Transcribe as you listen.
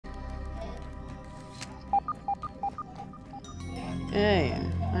Yeah,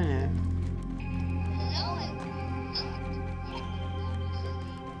 I know.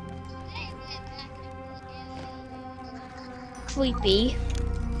 Creepy.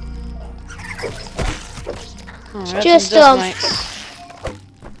 Oh, It's that's just some dust mites.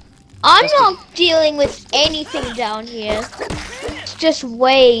 I'm not dealing with anything down here. It's just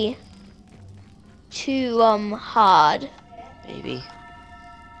way too hard. Maybe.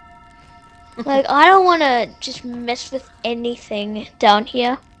 Like I don't want to just mess with anything down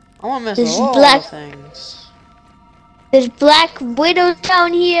here. I want to mess with There's all black- the things. There's black widows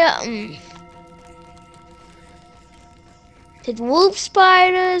down here. There's wolf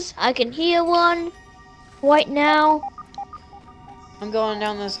spiders. I can hear one right now. I'm going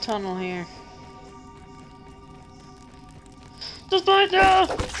down this tunnel here. Just right now!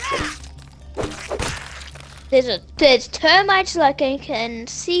 There's termites like I can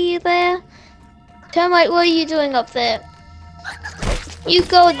see there. Termite, what are you doing up there?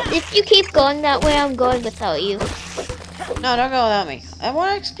 If you keep going that way, I'm going without you. No, don't go without me. I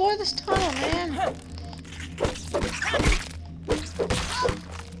want to explore this tunnel, man.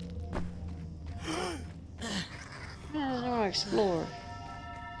 I don't want to explore.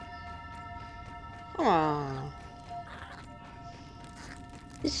 Come on.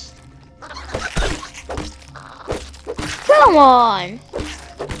 Come on.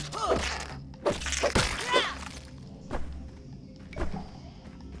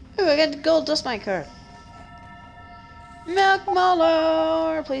 Ooh, I got the gold dust mite card. Milk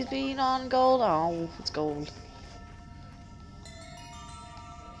Mauler, please be non-gold. Oh, it's gold.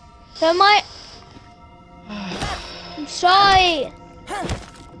 Termite. I'm sorry.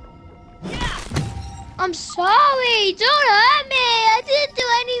 I'm sorry. Don't hurt me. I didn't do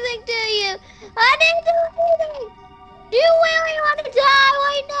anything to you. I didn't do anything. Do you really want to die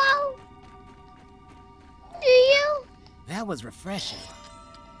right now? Do you? That was refreshing.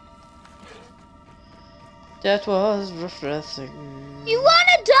 That was refreshing. You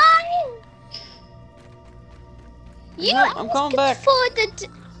want to die? You No, I'm coming back.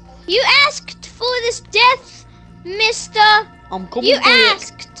 You asked for this death, mister. I'm coming You back.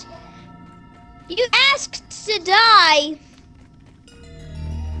 asked to die.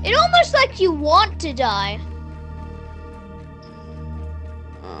 It almost like you want to die.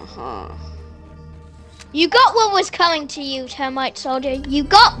 Uh-huh. You got what was coming to you, termite soldier. You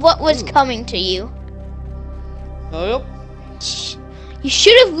got what was coming to you. Oh, yep. You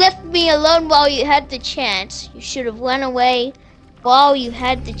should have left me alone while you had the chance. You should have run away while you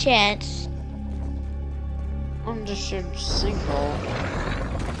had the chance. I'm just a sinkhole.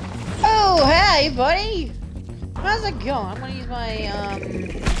 Oh, hey, buddy! How's it going? I'm gonna use my,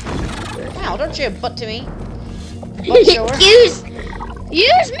 Wow, don't you butt to me. Butt shower.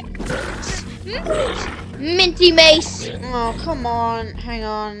 Use Minty Mace. Oh, come on. Hang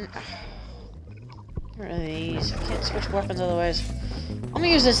on. Where are these? I can't switch weapons otherwise. I'm gonna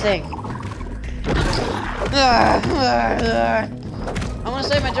use this thing. I want to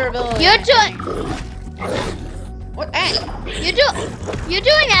save my durability. You're doing. What? Hey! You're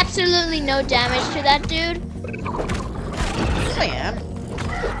doing absolutely no damage to that dude. Yes, I am.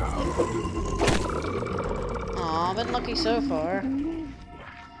 Aw, I've been lucky so far.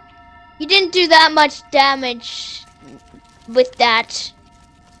 You didn't do that much damage with that.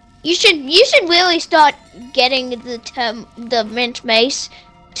 You should really start getting the mint mace.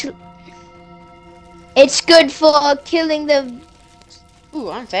 It's good for killing the. Ooh,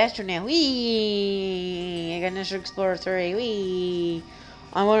 I'm faster now. Whee! I got Ninja Explorer 3. Whee!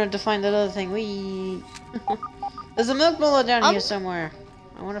 I wanted to find that other thing. Whee! There's a milk mullet down here somewhere.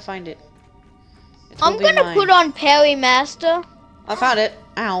 I want to find it. I'm gonna put on Parry Master. I found it.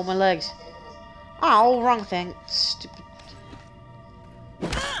 Ow, my legs. Ow, wrong thing. Stupid.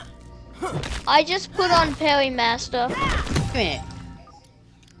 I just put on Parry Master. Come here.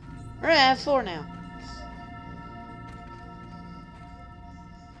 We're at 4 now.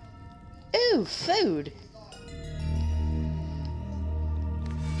 Ooh, food.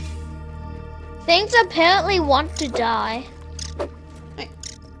 Things apparently want to die. Hey,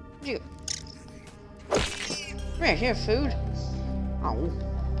 you. Right here, food. Oh.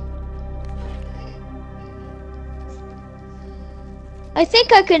 I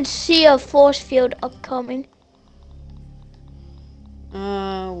think I can see a force field upcoming.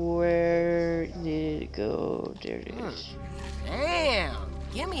 Where did it go? There it is. Damn!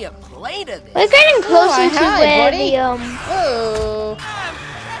 Give me a plate of this. We're getting closer to hi, where buddy. the Whoa.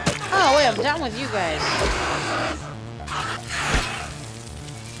 Oh, wait, I'm down with you guys.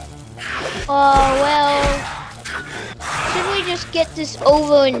 Oh well. Should we just get this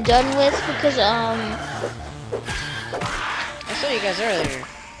over and done with? Because I say told you guys earlier.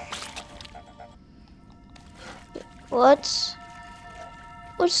 What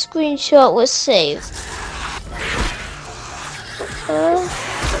screenshot was saved?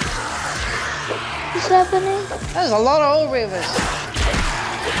 What's happening? There's a lot of old reavers.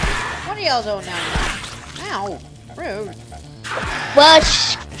 What are y'all doing down there? Ow, rude. Well,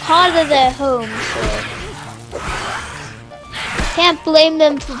 it's part of their home, so can't blame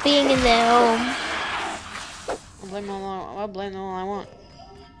them for being in their home. I'll blame them all I want.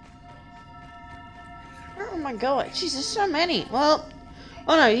 Oh my god, jeez, there's so many. Well,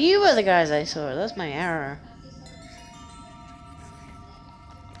 oh no, you were the guys I saw. That's my error.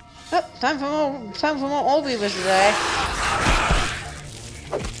 Oh, time for more old beavers today.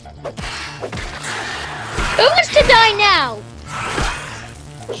 Who wants to die now?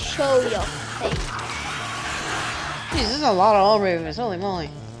 Show your face. Jeez, there's a lot of old beavers. Holy moly.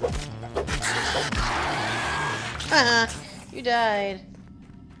 Haha, you died.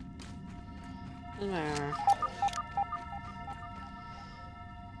 That's my error.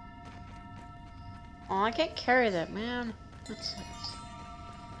 Oh, I can't carry that, man. That sucks.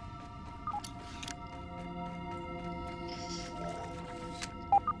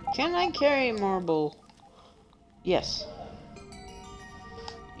 Can I carry marble? Yes.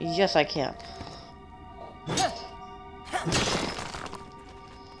 Yes, I can.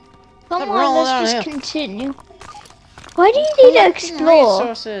 Come Roll on, let's downhill. just continue. Why do you need to explore?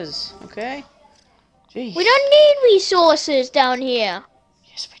 Resources, okay? Jeez. We don't need resources down here.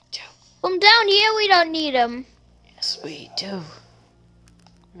 Yes, we do. From down here, we don't need them. Yes, we do.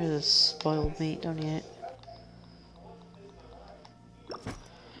 There's a spoiled meat, don't eat it.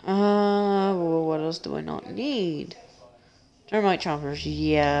 Well, what else do I not need? Termite choppers,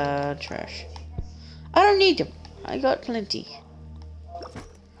 yeah, trash. I don't need them. I got plenty.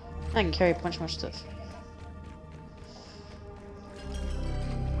 I can carry a bunch more stuff.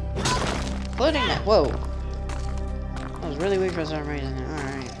 Including that. Whoa. That was really weak for some reason.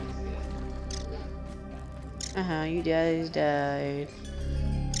 Alright. You guys died.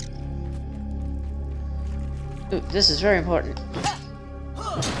 Ooh, this is very important.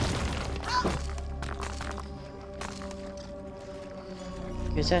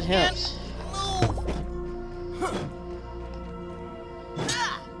 Because that helps.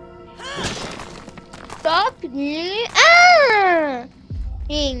 Stop me.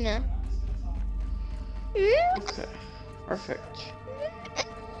 Okay. Perfect.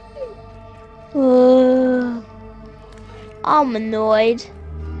 I'm annoyed.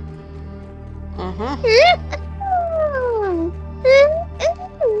 Uh-huh.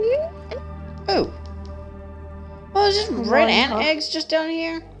 Oh. Oh, is just red ant eggs just down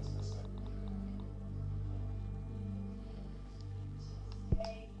here?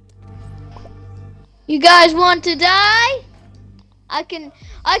 You guys want to die? I can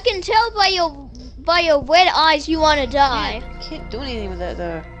tell by your red eyes you want to die. Yeah, I can't do anything with that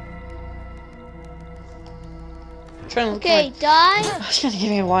though. I'm trying to look Okay, for die. It's gonna give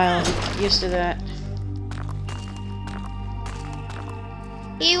me a while to get used to that.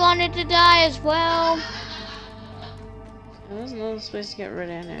 He wanted to die as well. There's no space to get red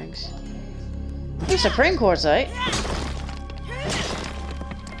ant eggs. Ooh, Supreme Quartzite.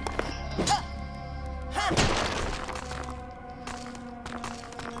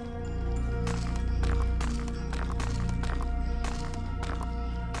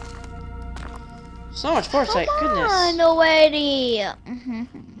 So much quartzite, goodness. Come on, already.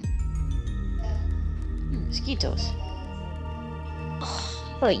 Mosquitoes.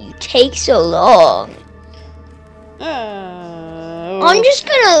 Oh, you take so long. I'm just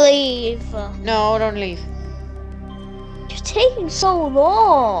gonna leave. No, don't leave. You're taking so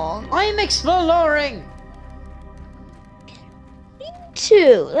long. I'm exploring. Me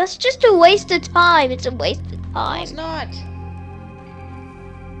too. That's just a waste of time. It's a waste of time. It's not.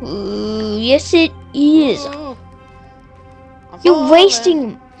 Ooh, yes it is. Ooh. I'm You're falling.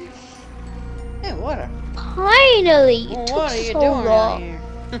 wasting. Hey, water. Finally, Well, it took what are you so doing long. out here?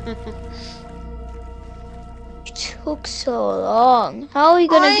 It took so long. How are we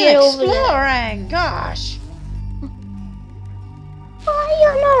gonna get over there? exploring. Gosh. Oh,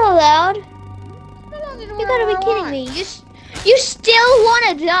 you're not allowed. You gotta be kidding me. You still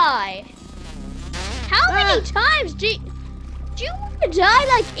wanna die? How many times do you wanna die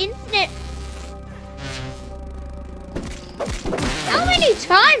like infinite? How many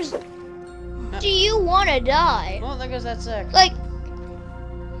times do you wanna die? Well, there goes that sec. Like,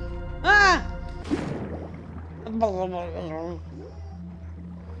 Ah!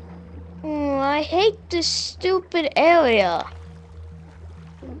 I hate this stupid area.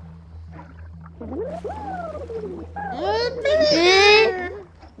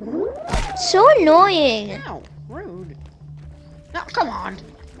 So annoying. Ow, rude. No, come on.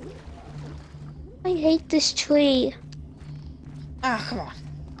 I hate this tree. Ah, come on.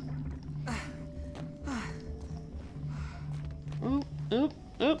 Oop, oop,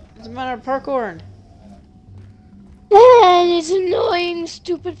 oop. It's a matter of parkouring. And it's annoying,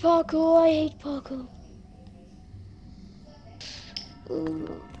 stupid parkour. I hate parkour.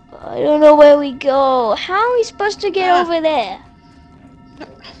 Ooh, I don't know where we go. How are we supposed to get over there?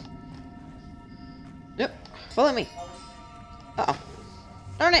 Nope. Follow me. Uh-oh.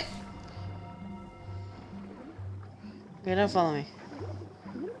 Darn it. Okay, don't follow me.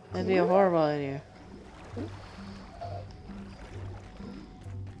 That'd be a horrible idea.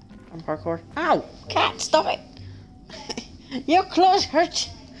 On parkour. Ow! Cat, stop it! Your claws hurt!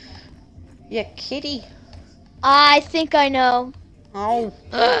 You kitty. I think I know. Oh.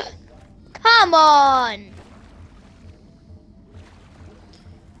 Come on!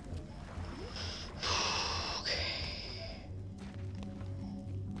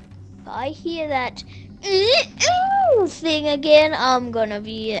 I hear that thing again. I'm gonna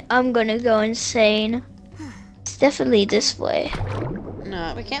go insane. It's definitely this way.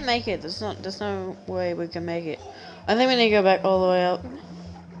 No, we can't make it. There's no way we can make it. I think we need to go back all the way up.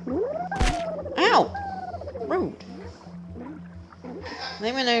 Ow! Rude.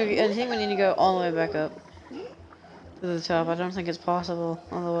 I think we need to go all the way back up to the top. I don't think it's possible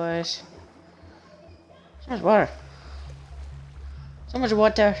otherwise. So much water. So much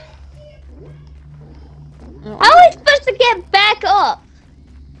water. How are we supposed to get back up?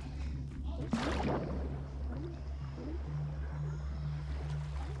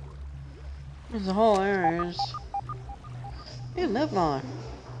 There's the whole areas. Ooh, milk mauler.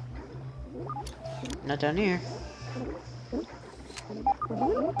 Not down here.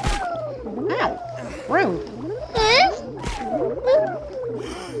 Ow! Rude!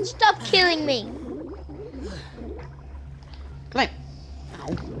 Stop killing me. Come on.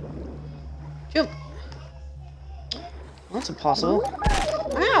 Ow. Jump. That's impossible.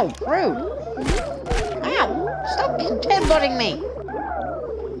 Ow! Rude! Ow! Stop headbutting me!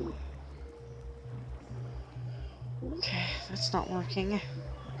 Okay, that's not working.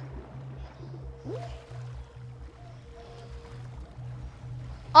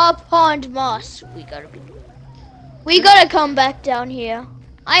 Our pond moss. We gotta come back down here.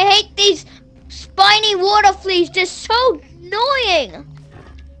 I hate these spiny water fleas. They're so annoying.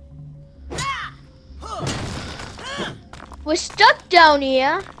 We're stuck down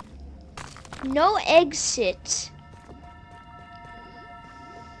here. No exit.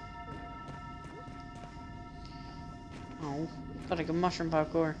 Oh, thought I could mushroom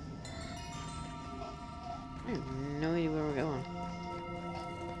parkour. I have no idea where we're going.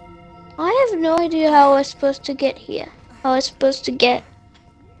 I have no idea how we're supposed to get here. How we're supposed to get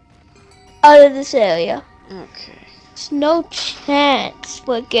out of this area. Okay. There's no chance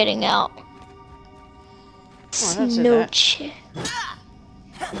we're getting out. Well, No chance.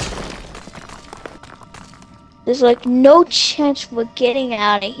 There's like no chance we're getting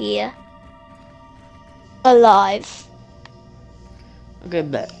out of here alive. Okay,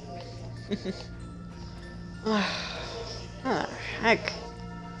 bet. Oh, heck.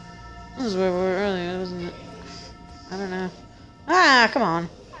 This is where we were earlier, wasn't it? I don't know. Ah, come on.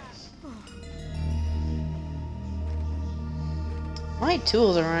 My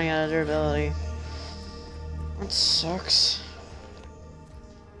tools are running out of durability. That sucks.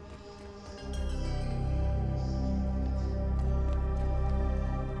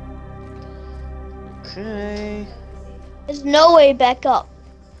 Okay. There's no way back up.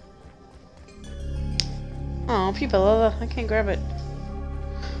 Oh, Pupilla, I can't grab it.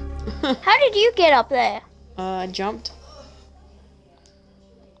 How did you get up there? I jumped.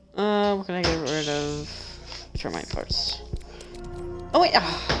 What can I get rid of? Termite parts. Oh wait,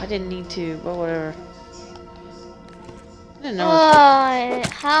 I didn't need to, but whatever. I didn't know.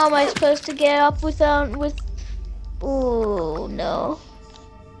 How am I supposed to get up without Oh no.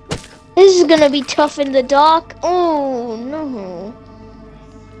 This is gonna be tough in the dark. Oh no.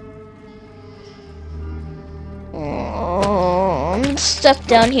 Oh, I'm stuck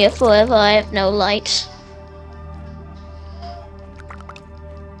down here forever. I have no light.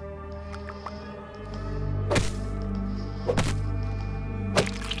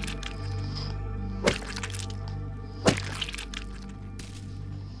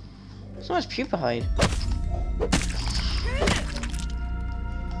 So much pupa hide.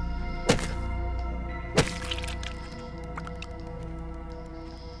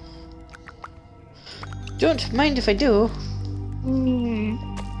 Don't mind if I do.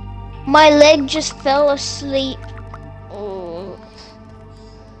 My leg just fell asleep. Oh.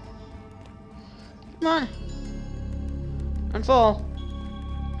 Come on. And fall.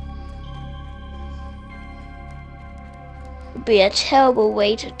 Would be a terrible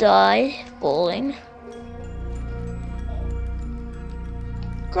way to die, falling.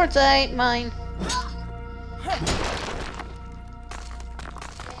 Quartzite, mine.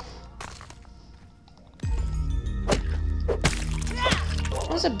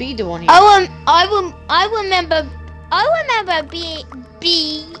 What's a bee doing here? I remember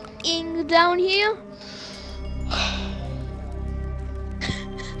being down here.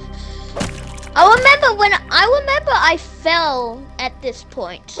 I remember I fell at this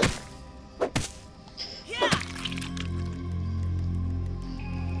point.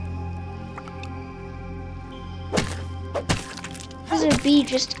 There's a bee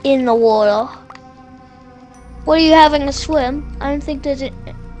just in the water. What are you having a swim? I don't think there's it.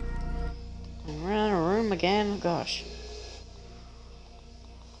 We're in a room again. Gosh.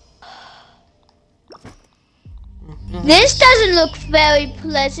 This doesn't look very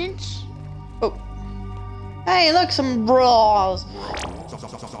pleasant. Oh. Hey, look, some brawls.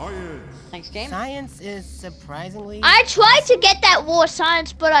 Thanks, game. Science is surprisingly... I tried to get that war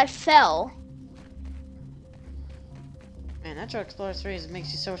science, but I fell. Man, Metro Explorer 3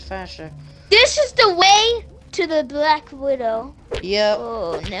 makes you so much faster. This is the way to the Black Widow. Yep.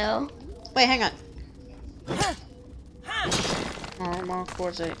 Oh no. Wait, hang on. More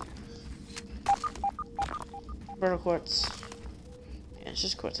quartzite. Vertical quartz. Yeah, it's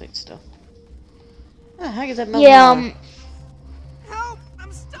just quartzite still. How the heck is that melting? Yeah. Help!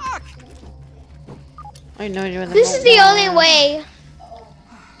 I'm stuck! I have no idea where the This is the only way.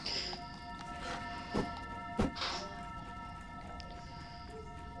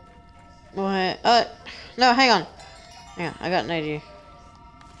 What? No, hang on. Hang on, I got an idea.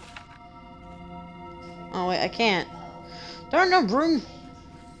 Oh wait, I can't. There are no room.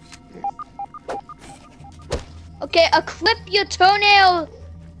 Okay, equip your toenail.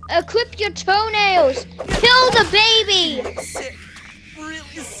 Equip your toenails. Kill the baby. Sick.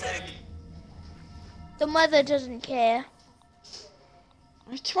 Really sick. The mother doesn't care.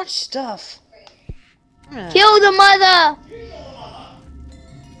 There's too much stuff. Kill the mother.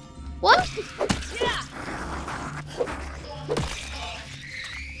 What?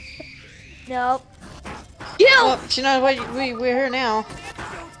 Nope. Kill. Oh, you know what? We're here now.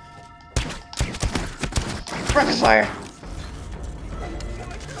 Rocket fire.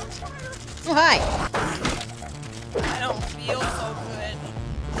 Oh hi. I don't feel so good.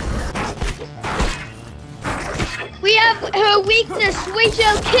 We have her weakness. We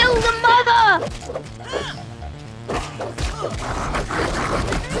shall kill the mother.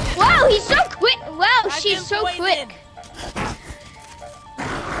 Wow, he's so quick. Wow, she's so quick.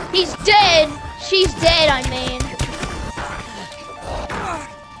 He's dead. She's dead, I mean.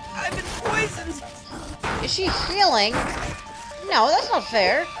 I've been poisoned. Is she healing? No, that's not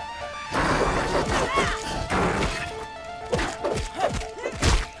fair.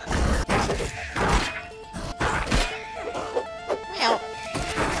 Meow.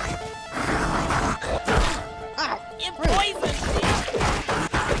 Ow. It poisoned me.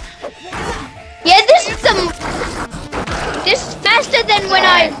 Yeah, this is faster than when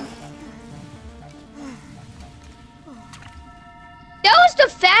That was the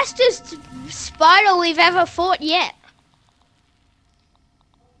fastest spider we've ever fought yet.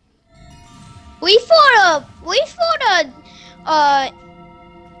 We fought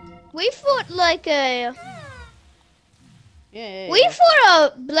like a Yeah. we fought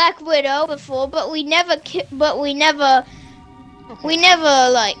a Black Widow before, but we never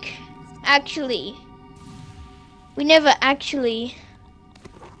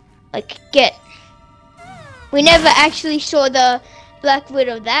actually saw the Black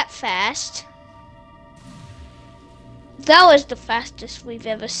Widow that fast. That was the fastest we've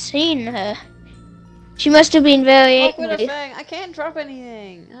ever seen her. She must have been very angry. I can't drop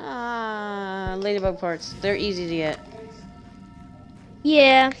anything. Ah, ladybug parts. They're easy to get.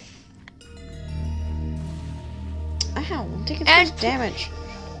 Yeah. Ow, I'm taking so much damage.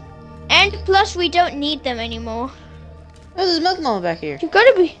 And plus we don't need them anymore. Oh, there's a milk mama back here. You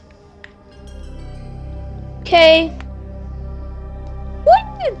gotta be... Okay. What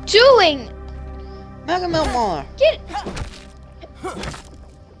are you doing? Milk mama. Get...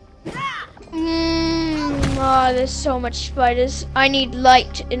 Oh, there's so much spiders. I need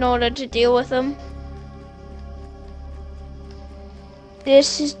light in order to deal with them.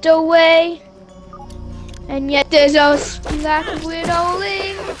 This is the way. And yet there's a Black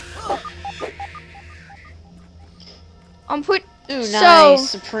Widowling. Ooh, So- nice.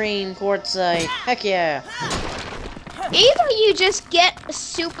 Supreme quartzite. Heck yeah. Either you just get a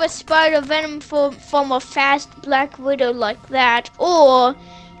super spider venom from a fast black widow like that, or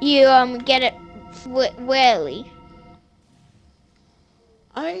you get it rarely.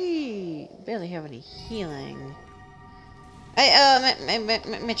 I barely have any healing. Hey,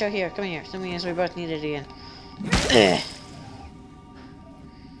 Mitchell, here. Come here. Some means we both need it again. Ugh.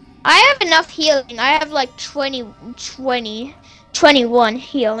 I have enough healing. I have like 21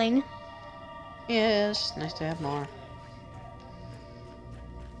 healing. Yeah, it's just nice to have more.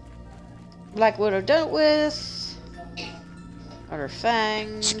 Black Widow dealt with. Other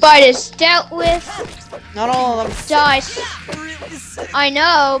fangs. Spiders dealt with. Not all of them. Dice. Really sick. I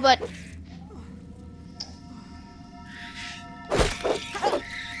know, but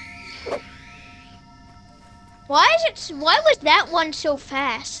why was that one so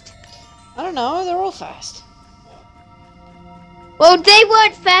fast? I don't know. They're all fast. Well, they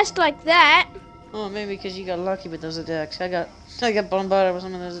weren't fast like that. Oh, maybe because you got lucky with those attacks. I got bombarded with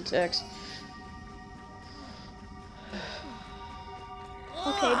some of those attacks.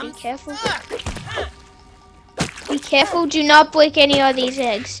 Okay, be careful. Be careful, do not break any of these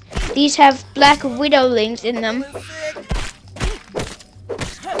eggs. These have black widowlings in them.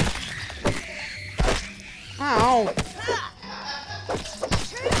 Ow.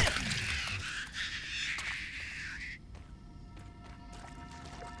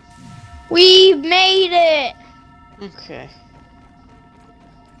 We made it! Okay.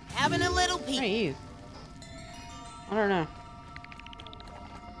 Having a little Who are peek. you? I don't know.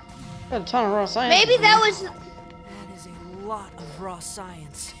 Got a ton of raw science. Maybe that was... That is a lot of raw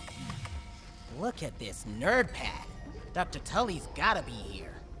science. Look at this nerd pad. Dr. Tully's gotta be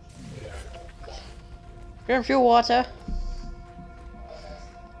here. Grab a few water.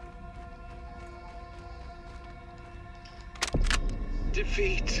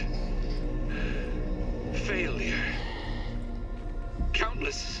 Defeat. Failure.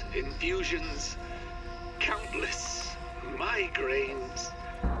 Countless infusions. Countless migraines.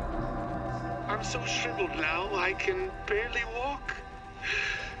 I'm so shriveled now I can barely walk.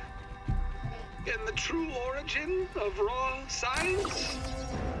 And the true origin of raw science?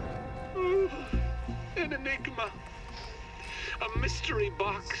 Ooh, an enigma. A mystery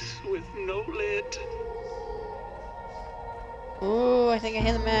box with no lid. Ooh, I think I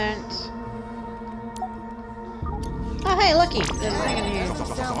hear the man. Oh, hey, Lucky. There's a thing in here.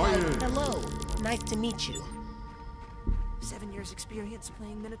 Hello. Nice to meet you. 7 years experience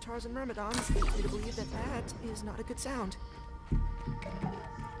playing Minotaurs and Myrmidons. Lead me to believe that that is not a good sound.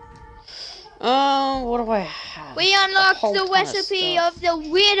 Oh, what do I have? We unlocked Whole the ton of recipe stuff. of the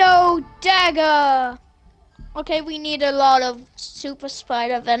Widow Dagger. Okay, we need a lot of super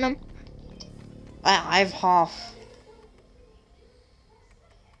spider venom. I have half.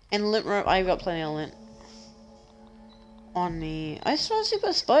 And lint rope, I've got plenty of lint. On me. I just want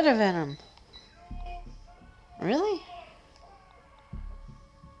super spider venom. Really?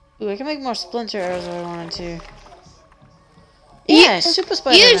 Ooh, I can make more splinter arrows if I wanted to. Yeah, super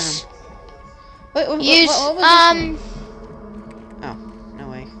spider Use, venom. Wait, what was this one? Oh, no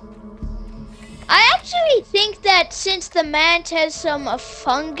way. I actually think that since the man has some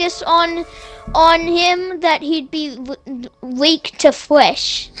fungus on him, that he'd be weak to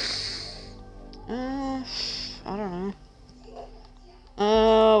flesh. I don't know.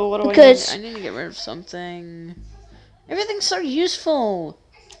 Oh, what do Because- I need? I need to get rid of something. Everything's so useful.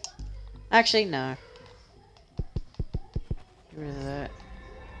 Actually, no. Get rid of that.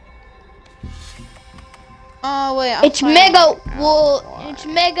 Oh wait, I'm It's fine. mega. Well, why? it's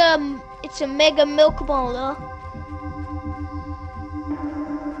mega. It's a mega milk boiler.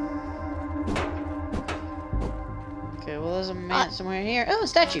 Okay, well there's a man somewhere here. Oh, a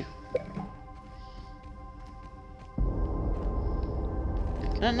statue.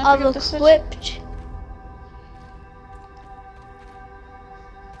 Can I not I've pick up the statue? equipped.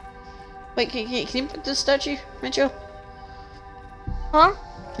 Wait, can you pick up this statue, Mitchell? Huh?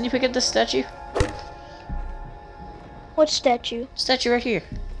 Can you pick up this statue? What statue? Statue right here.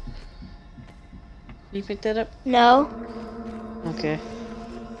 Can you pick that up? No. Okay.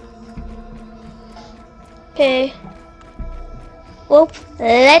 Okay. Well,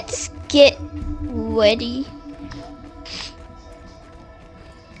 let's get ready.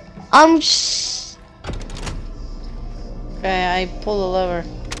 Okay, I pull the lever.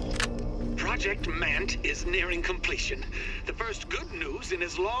 Project Mant is nearing completion. The first good news in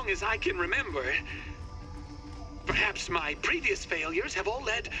as long as I can remember. Perhaps my previous failures have all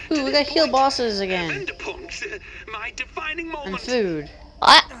led Ooh, to we this got heal point. bosses again. Vendepunkt, my defining And moment. food.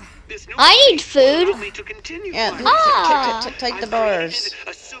 This new I need body food. will allow me to continue Yeah, my take the I've bars. created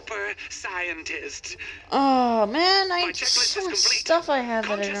a super scientist. Oh man, My I checklist so is much complete. stuff I have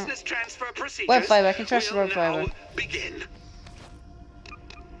that I don't. Consciousness transfer procedures Web fiber, I can trust the will web fiber. now begin.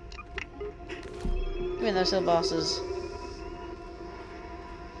 Even those are the bosses.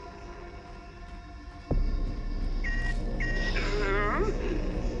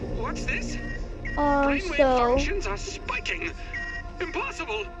 What's this? Brainwave So functions are spiking.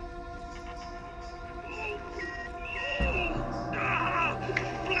 Impossible.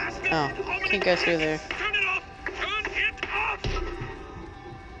 Blast it. Oh, can't go through there. Turn it off. Turn it off.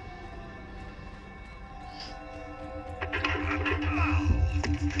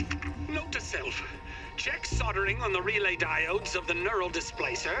 Note to self. Check soldering on the relay diodes of the neural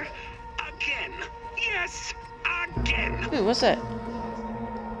displacer. Again. Yes, again. Ooh, what's that?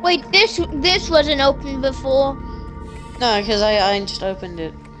 wait, this wasn't open before. No, because I just opened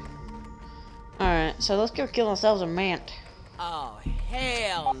it. Alright, so let's go kill ourselves a mant. Oh,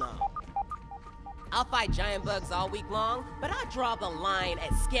 hell no. I'll fight giant bugs all week long, but I draw the line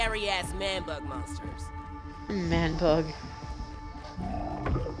at scary-ass man-bug monsters. Man bug.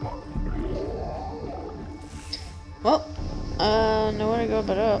 Well, nowhere to go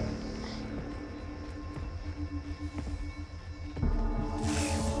but up.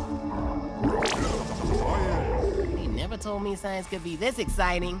 They never told me science could be this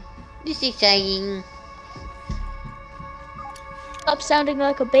exciting. This is exciting. Stop sounding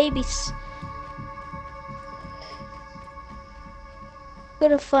like a baby.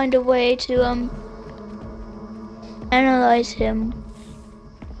 Gotta find a way to analyze him.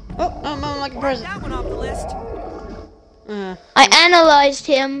 Oh, I'm like a Mark present. that one off the list. I analyzed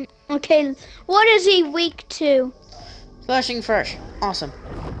him. Okay, what is he weak to? Flashing fresh. Awesome.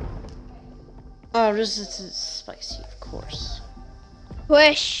 Oh, resistance is spicy, of course.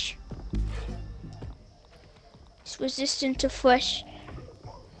 Fresh. He's resistant to fresh.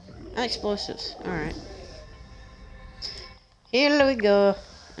 And explosives. Alright. Here we go.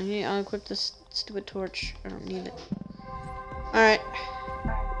 I'll equip this stupid torch. I don't need it. Alright.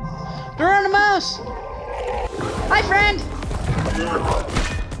 Geronimo's! Hi, friend!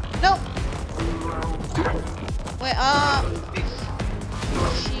 Nope! Wait,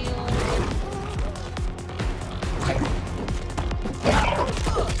 shield.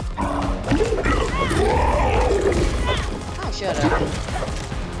 Oh, shut up.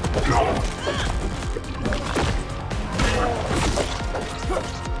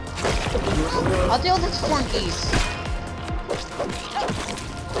 I'll deal with its flunkies.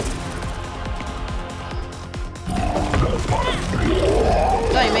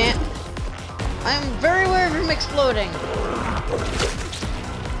 Sorry, man. I'm very aware of him exploding.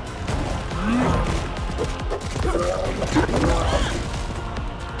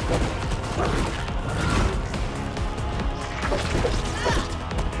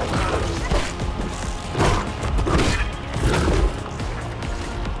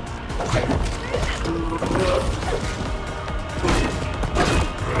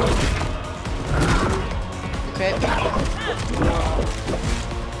 Okay.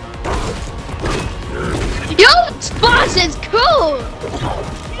 Yo, this boss is cool!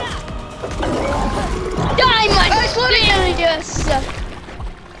 Die, my serious!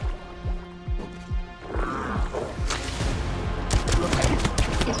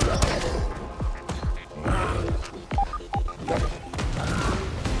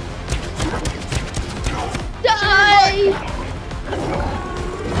 Die!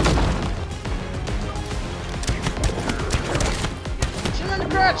 Shoot him in the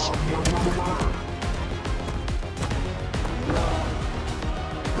crotch!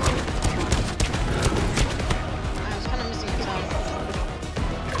 I was kind of missing a tongue.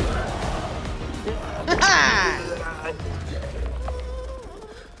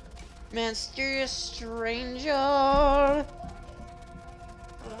 Mysterious stranger.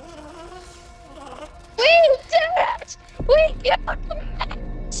 We did it! We killed it!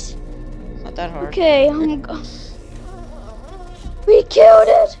 It's not that hard. Okay, we killed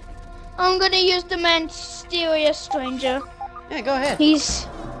it! I'm gonna use the mysterious stranger. Yeah, go ahead. He's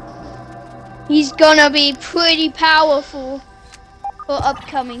gonna be pretty powerful for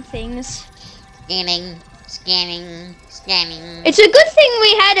upcoming things. Scanning, scanning, scanning. It's a good thing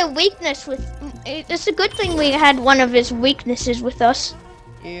we had a weakness with. It's a good thing we had one of his weaknesses with us.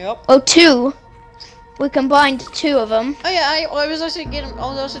 Yep. Oh, two. We combined two of them. Oh yeah, I was also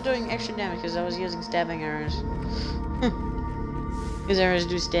doing extra damage because I was using stabbing arrows. Because arrows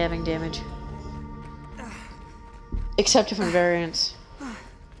do stabbing damage. Except different variants.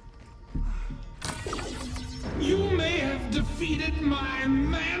 You may have defeated defeated my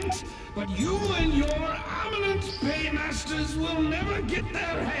Mant, but you and your eminent paymasters will never get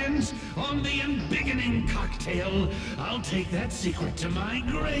their hands on the embiggening cocktail. I'll take that secret to my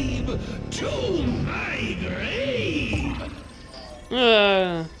grave. To my grave!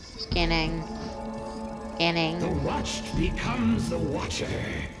 Scanning. Scanning. The watched becomes the watcher.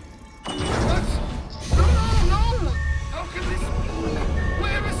 What? No! How can this be?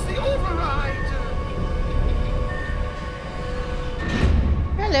 Where is the override?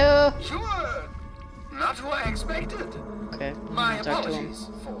 Hello. Sure. Not who I expected. Okay. My Talk to him. apologies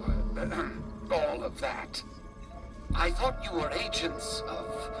for all of that. I thought you were agents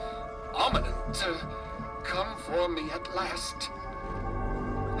of Ominent. Come for me at last.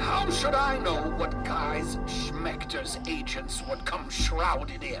 How should I know what guise Schmechter's agents would come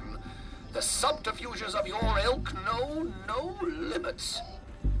shrouded in? The subterfuges of your ilk know no limits.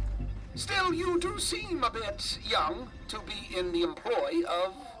 Still, you do seem a bit young to be in the employ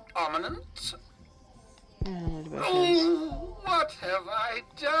of Ominent. Oh, what have I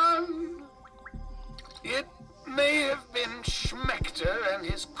done? It may have been Schmechter and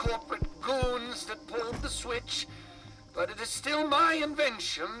his corporate goons that pulled the switch, but it is still my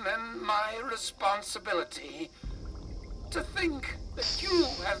invention and my responsibility. To think that you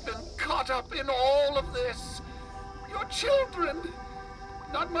have been caught up in all of this. Your children,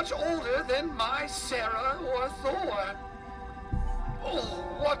 not much older than my Sarah or Thor.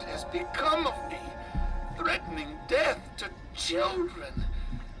 Oh, what has become of me? Threatening death to children.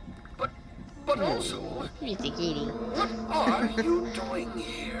 But also, Mr. Kitty. what are you doing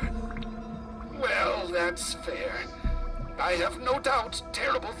here? Well, that's fair. I have no doubt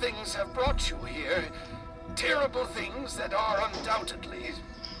terrible things have brought you here. Terrible things that are undoubtedly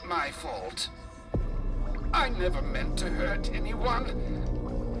my fault. I never meant to hurt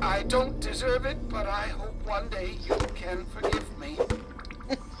anyone. I don't deserve it, but I hope one day you can forgive me.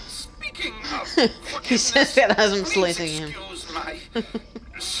 Speaking of forgiveness, He says that as I'm please slicing him. excuse my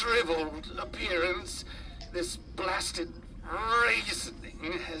shriveled appearance. This blasted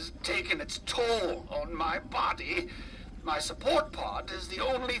reasoning has taken its toll on my body. My support pod is the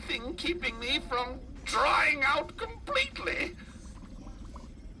only thing keeping me from drying out completely.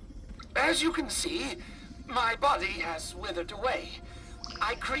 As you can see, my body has withered away.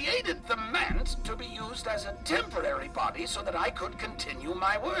 I created the Mant to be used as a temporary body so that I could continue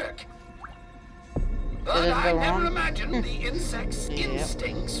my work. But Didn't I go never wrong. imagined the insect's Yep.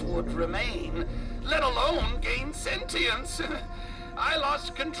 instincts would remain, let alone gain sentience. I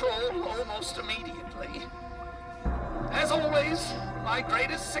lost control almost immediately. As always, my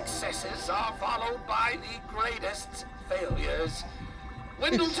greatest successes are followed by the greatest failures.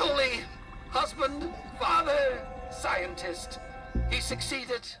 Wendell Tully, husband, father, scientist. He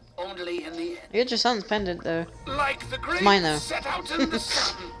succeeded only in the end. You got your son's pendant though. Like the grape mine, though. set out in the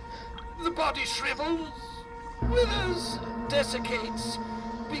sun, the body shrivels, withers, desiccates,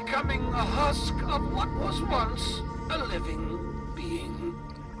 becoming a husk of what was once a living being.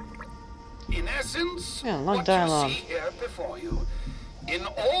 In essence, Yeah, long what dialogue. you see here before you, in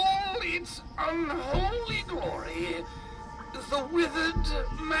all its unholy glory, the withered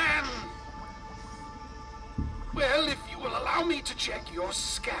man. Well, if you will allow me to check your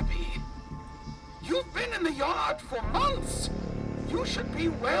scabby. You've been in the yard for months. You should be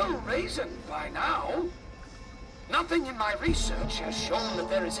well raisined by now. Nothing in my research has shown that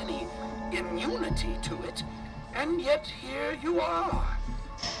there is any immunity to it, and yet here you are.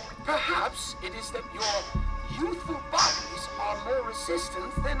 Perhaps it is that your youthful bodies are more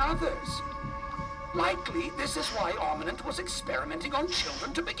resistant than others. Likely, this is why Ominent was experimenting on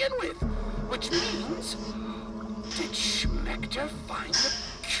children to begin with, which means... Did Schmechter find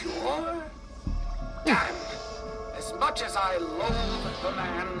a cure? Damn! As much as I loathe the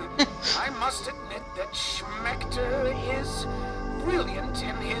man, I must admit that Schmechter is brilliant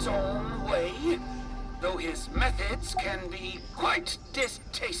in his own way, though his methods can be quite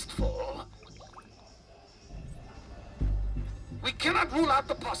distasteful. We cannot rule out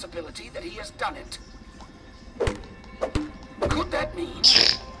the possibility that he has done it. Could that mean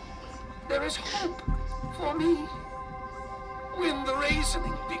there is hope for me? When the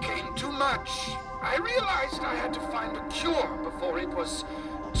reasoning became too much, I realized I had to find a cure before it was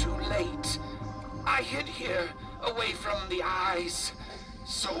too late. I hid here, away from the eyes.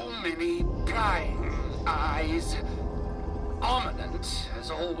 So many prying eyes. Ominent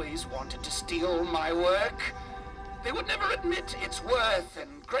has always wanted to steal my work. They would never admit its worth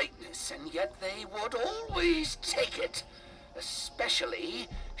and greatness, and yet they would always take it. Especially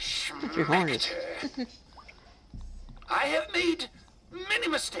You're horny. Schmechter. I have made many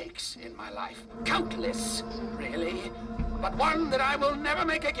mistakes in my life. Countless, really. but one that I will never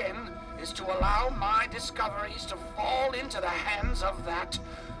make again is to allow my discoveries to fall into the hands of that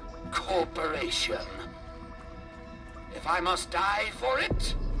corporation. If I must die for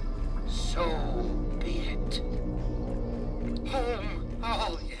it, so be it. Home.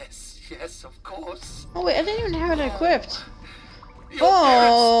 Oh, yes, yes, of course. Oh wait, I didn't even have it equipped. Your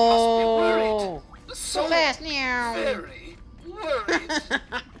parents must be worried. So fast now. Very worried.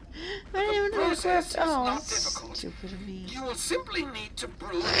 I didn't even have it process equipped. is Oh, not that's difficult. stupid of me. You will simply need to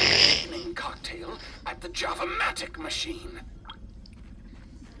brew the beginning cocktail at the Java-matic machine.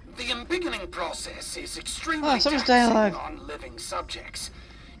 The embiggening process is extremely Oh, so much taxing dialogue. on living subjects.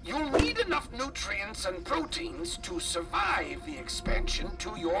 You'll need enough nutrients and proteins to survive the expansion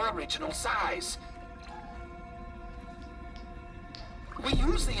to your original size. We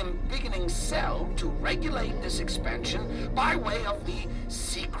use the embiggening cell to regulate this expansion by way of the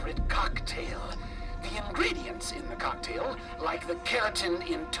secret cocktail. The ingredients in the cocktail, like the keratin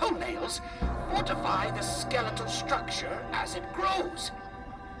in toenails, fortify the skeletal structure as it grows.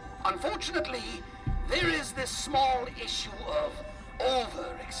 Unfortunately, there is this small issue of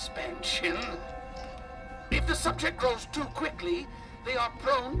overexpansion. If the subject grows too quickly, they are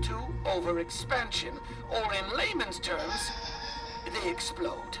prone to overexpansion, or in layman's terms, they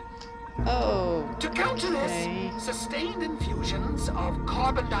explode. Oh. To counter okay. this, sustained infusions of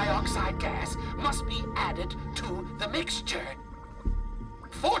carbon dioxide gas must be added to the mixture.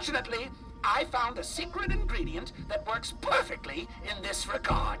 Fortunately, I found a secret ingredient that works perfectly in this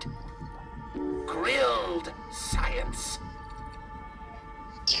regard. Grilled science.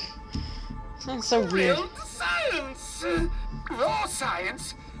 Sounds so weird. Grilled science! Raw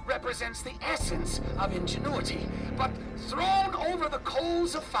science represents the essence of ingenuity, but thrown over the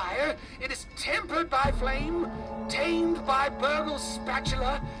coals of fire, it is tempered by flame, tamed by Burgle's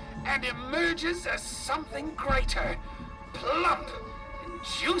spatula, and emerges as something greater, plump and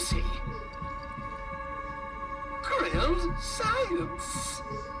juicy. Grilled science.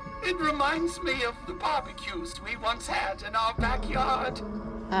 It reminds me of the barbecues we once had in our backyard.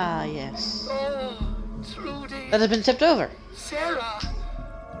 Ah, yes. Oh, Trudy. That has been tipped over. Sarah.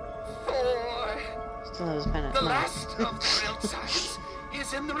 Thor. Still has his pen at The mine. last of the grilled science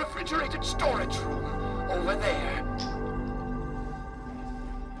is in the refrigerated storage room over there.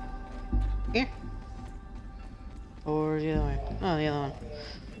 Here? Or the other way? Oh, the other one.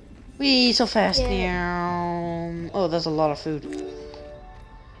 Wee, so fast now. Oh, that's a lot of food.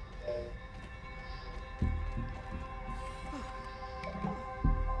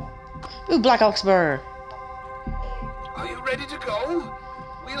 Ooh, Black Ox Burr. Are you ready to go?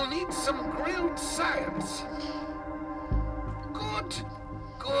 We'll need some grilled science. Good.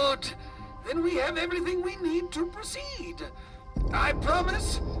 Good. Then we have everything we need to proceed. I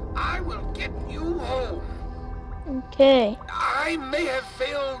promise I will get you home. Okay. I may have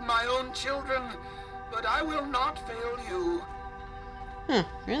failed my own children, but I will not fail you. Huh,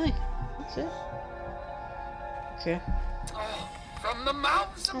 really? That's it? Okay. Oh, from the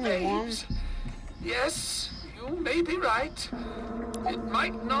mouths of Only one. babes. Yes, you may be right. It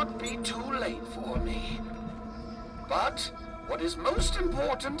might not be too late for me. But what is most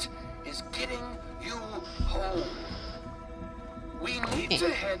important is getting you home. We need to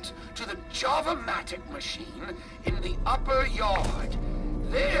head to the Java-matic machine in the upper yard.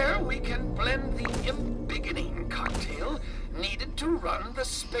 There we can blend the embiggening cocktail needed to run the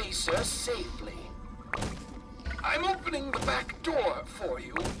spacer safely. I'm opening the back door for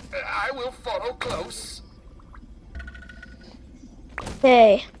you. I will follow close.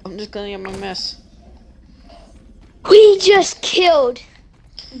 Okay. I'm just gonna get my mess. We just killed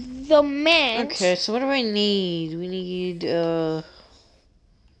the man. Okay, so what do I need? We need, oh,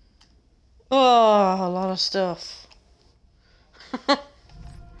 a lot of stuff.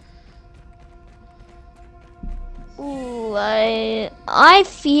 Ooh, I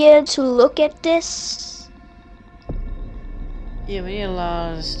fear to look at this. Yeah, we need a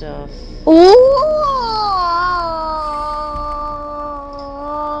lot of stuff. Ooh.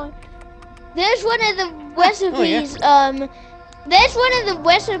 There's one of the recipes. There's one of the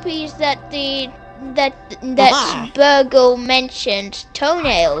recipes that Aha. Burgle mentioned.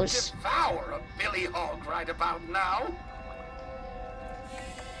 Toenails. Devour a billy hog right about now.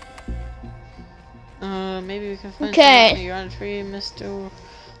 Maybe we can find Okay. something you're on a tree, Mr.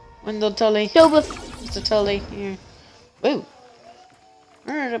 Wendell Tully. So Mr. Tully, here. Whoa.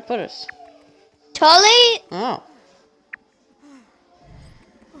 Where did it put us? Tully, Oh.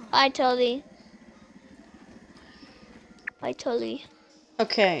 hi Tully. Hi Tully.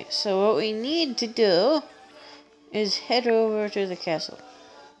 Okay, so what we need to do is head over to the castle.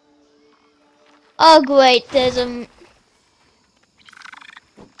 Oh great, there's a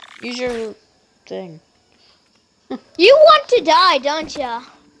Use your thing. You want to die, don't ya?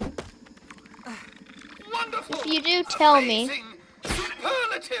 Wonderful! If you do, tell me. Amazing!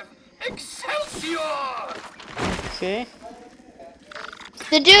 Superlative! Excelsior! Okay.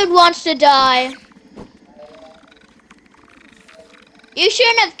 The dude wants to die. You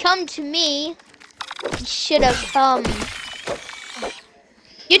shouldn't have come to me. You should have come.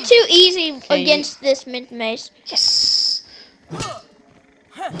 You're too easy Okay. against this Mint Mace. Yes.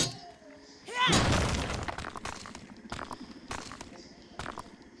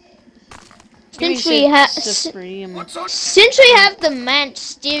 Since we have Supreme. What's on since we have the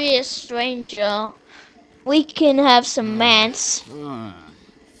mysterious stranger, we can have some mance.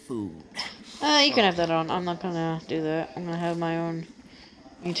 Food. You can have that on. I'm not gonna do that. I'm gonna have my own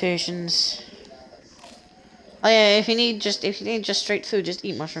mutations. Oh yeah, if you need just straight food, just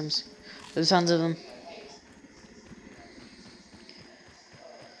eat mushrooms. There's tons of them.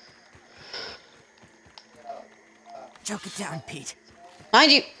 Choke it down, Pete.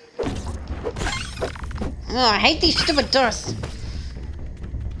 Mind you. Oh, I hate these stupid doors.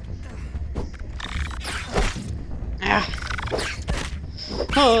 Ah.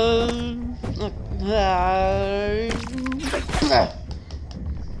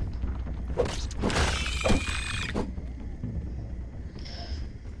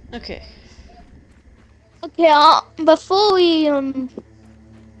 Okay. Okay, before we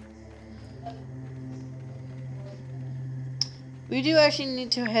We do actually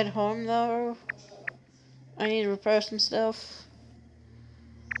need to head home though. I need to repair some stuff.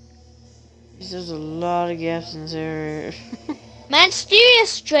 There's a lot of gaps in this area. mysterious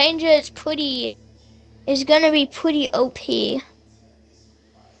stranger is gonna be pretty OP.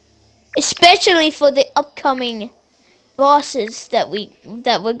 Especially for the upcoming bosses that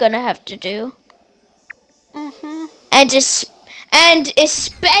we're gonna have to do. And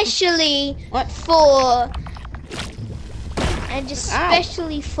especially What? for and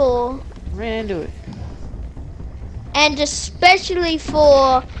especially for Ran into it. and especially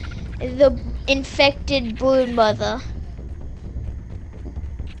for the infected brood mother.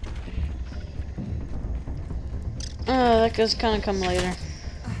 That goes kind of come later.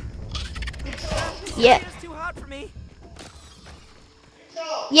 Yeah. It's too hot for me.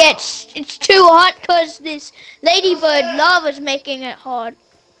 Yeah, it's too hot because this ladybird lava's making it hard.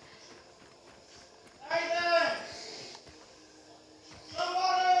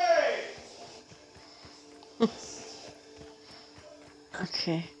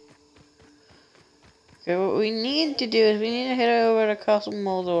 Okay. Okay, what we need to do is we need to head over to Castle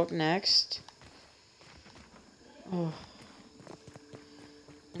Moldork next. Oh.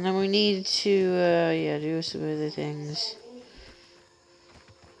 And then we need to, yeah, do some other things.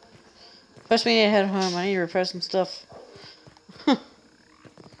 First we need to head home. I need to repair some stuff.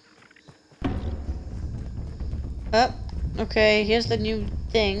 Oh, okay, here's the new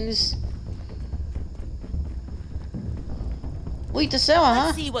things. Wheat to sour, huh?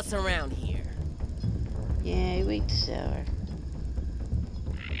 Let's see what's around here. Yeah, wheat to sour.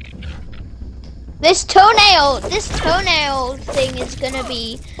 This toenail thing is gonna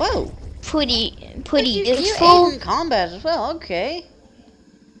be Whoa! pretty You useful. aid in combat as well, okay.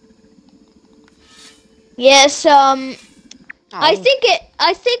 Yes, I Oh. think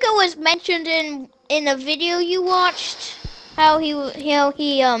it was mentioned in a video you watched how he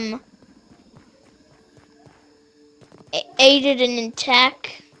aided an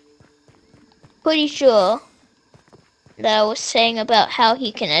attack. Pretty sure that I was saying about how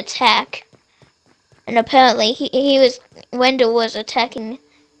he can attack, and apparently Wendell was attacking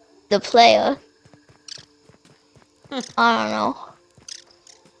the player. I don't know.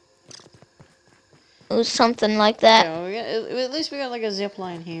 It was something like that. Yeah, at least we got like a zip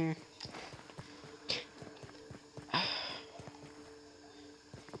line here.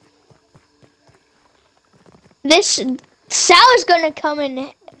 This sour's gonna come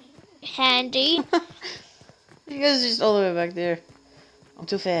in handy. You guys are just all the way back there. I'm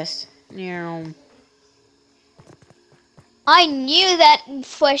too fast. Yeah. I knew that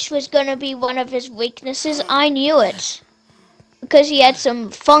Fresh was gonna be one of his weaknesses. I knew it. Because he had some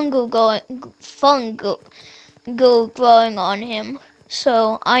fungal growing on him.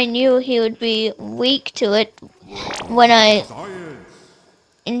 So I knew he would be weak to it when I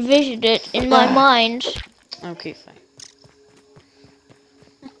envisioned it in my mind. Okay, fine.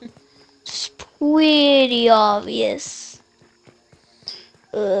 It's pretty obvious.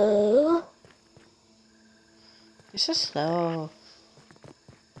 You're so slow.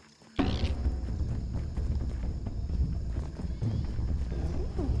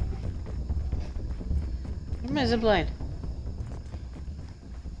 Where's my zip line?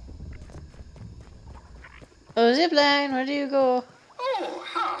 Oh, zipline, where do you go? Oh,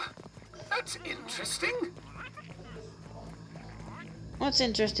 ha! That's interesting. What's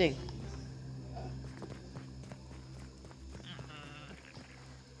interesting?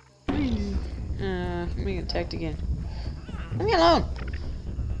 I'm being attacked again. Leave me alone.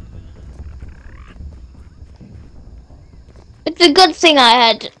 It's a good thing I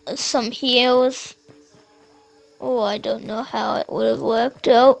had some heals. Oh, I don't know how it would have worked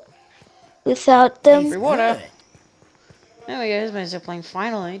out without them. Free water. There we go, here's my zipline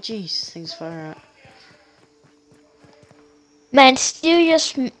finally. Jeez, things far out. Man, still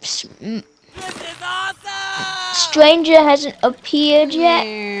just This is awesome! stranger hasn't appeared yet.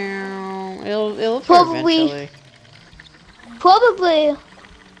 It'll appear Probably. eventually. Probably.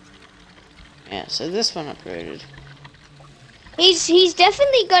 Yeah, so this one upgraded. He's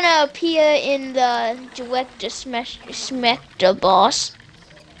definitely gonna appear in the Director Smector boss.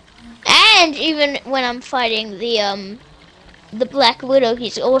 And even when I'm fighting the Black Widow,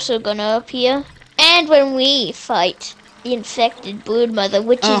 he's also gonna appear. And when we fight the infected Broodmother,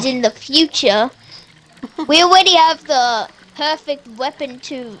 which is in the future, we already have the perfect weapon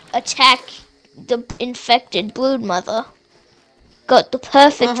to attack the infected Broodmother. Got the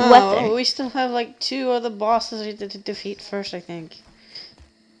perfect weapon. We still have like 2 other bosses we had to defeat first, I think.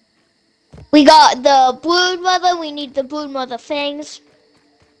 We got the Broodmother, we need the Broodmother fangs.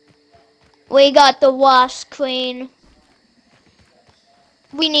 We got the Wasp Queen.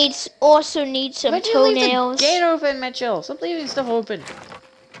 We also need some Why'd you leave toenails. the gate open, Mitchell? Stop leaving stuff open.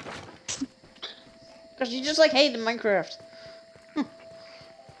 Because you just like hate Minecraft.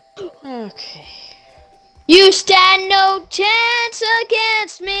 Okay. You stand no chance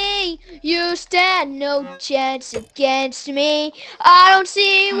against me. You stand no chance against me. I don't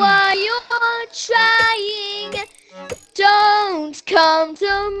see why you're trying. Don't come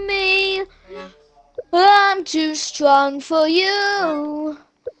to me. I'm too strong for you.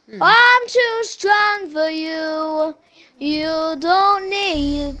 I'm too strong for you. You don't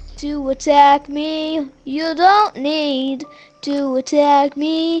need to attack me. You don't need to attack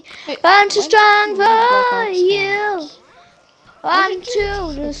me. I'm too strong for you. I'm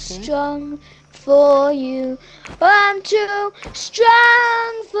too strong for you. I'm too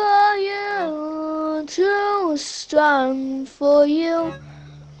strong for you. Too strong for you.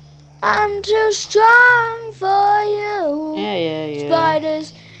 I'm too strong for you. Yeah.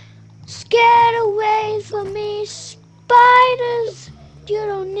 Spiders, get away from me. Spiders, you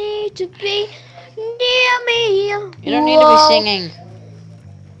don't need to be near me. You don't need to be singing.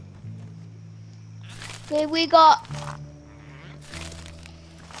 Okay, we got.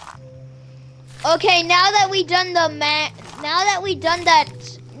 Okay, now that we done the now that we done that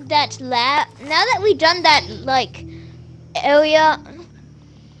lab, now that we done that like area.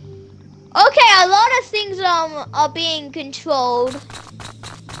 Okay, a lot of things are being controlled.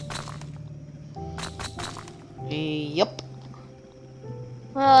 Yup.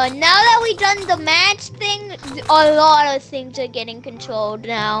 Now that we done the match thing, a lot of things are getting controlled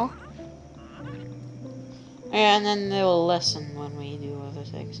now. Yeah, and then they will lessen when we do other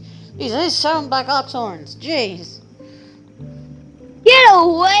things. Jeez, these sound like ox horns. Jeez. Get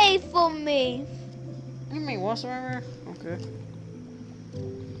away from me. You mean whatsoever? Okay.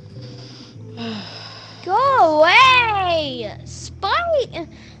 Go away! Spite!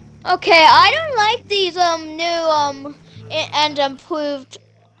 Okay, I don't like these new and improved.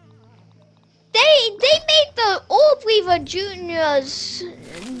 They made the Orb Weaver Juniors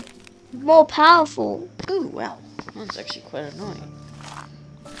more powerful. Ooh, well, that's actually quite annoying.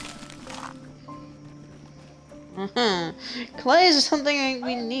 Clay is something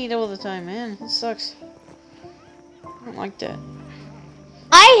we need all the time, man. It sucks. I don't like that.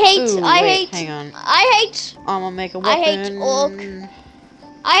 Hang on. I'm gonna make a weapon. I hate Orc.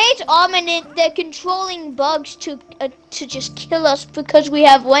 I hate Armament. They're controlling bugs to just kill us because we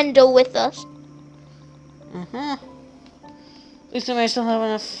have Wendell with us. At least we may still have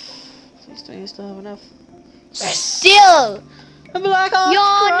enough. Still, A black ox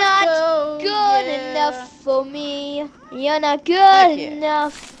you're not crossbow, good yeah. enough for me. You're not good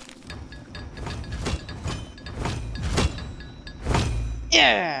enough.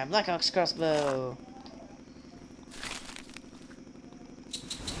 Yeah, Black Ox crossbow.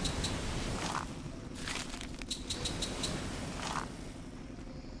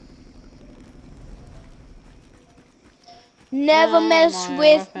 Never mess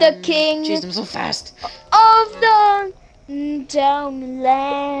with the king Jeez, I'm so fast. of the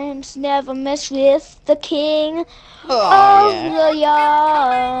downlands. Never mess with the king of the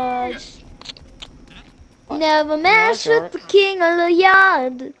yards. Never mess with the king of the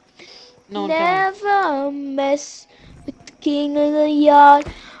yard. No one coming. Never mess with the king of the yard.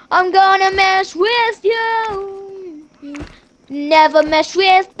 I'm gonna mess with you. Never mess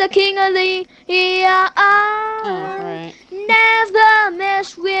with the king of the yard. Oh, right. Never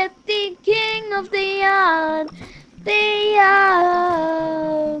mess with the king of the yard. The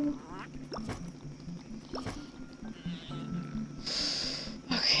yard.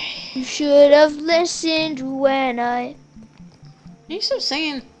 Okay. You should have listened when I. Can you stop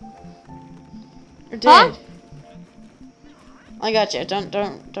singing? You're Huh? dead. I got you. Don't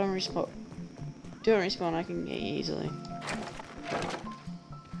respawn. Don't respawn. I can get you easily.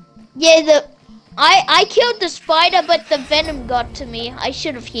 Yeah, I killed the spider, but the venom got to me. I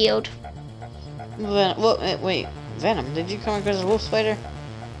should have healed. Wait. Venom. Did you come across a wolf spider?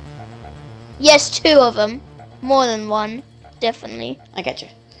 Yes, 2 of them. More than 1, definitely. I got you.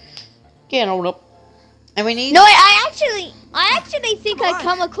 Get hold up. And we need. No, I actually think I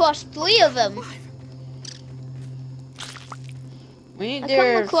come across 3 of them. We need I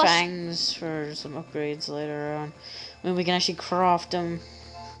their come across- fangs for some upgrades later on. When we can actually craft them.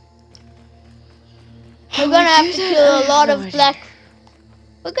 We're gonna have to kill a lot No of idea. black.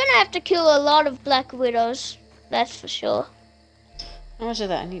 We're gonna have to kill a lot of black widows. That's for sure. How much of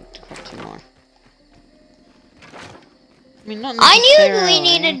that? I need to craft 2 more. I mean, not I knew we necessarily.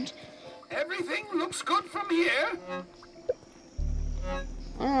 needed. Everything looks good from here.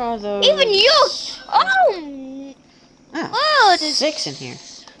 Where are those? Even you. Ah, Oh, there's 6 in here.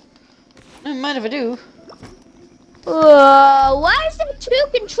 Don't mind if I do. Why is there 2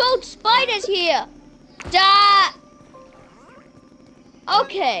 controlled spiders here?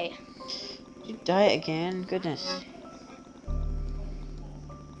 Okay. Did you die again? Goodness.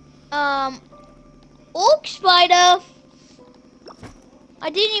 Orc spider. I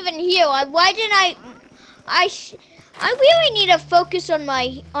didn't even heal. Why didn't I? I really need to focus on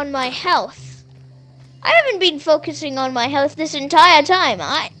my health. I haven't been focusing on my health this entire time.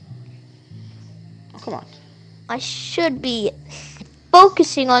 Oh, come on. I should be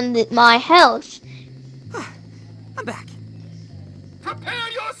focusing on my health. I'm back. Prepare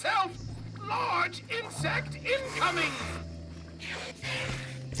yourself. Large insect incoming.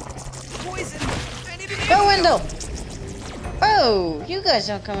 Poison. I need an Go, Wendell! Oh, you guys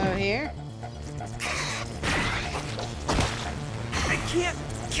don't come over here. I can't.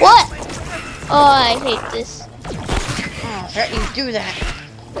 What? Oh, I hate this. Oh, I thought you'd do that.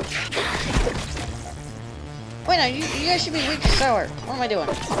 Wait, no, you guys should be weak to sour. What am I doing?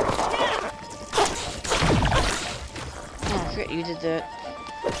 Oh, I forgot you did that.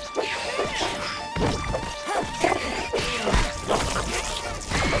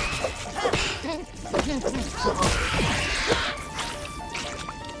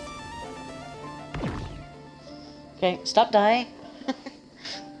 Okay, stop dying.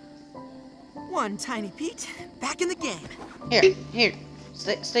 One tiny Pete, back in the game. Here.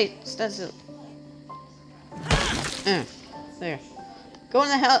 Stay still. There. Go in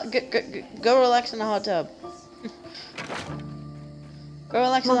the hot. Go relax in the hot tub. Go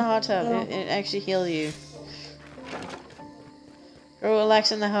relax in the hot tub. It actually heals you. Go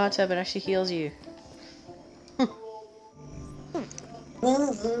relax in the hot tub. It actually heals you.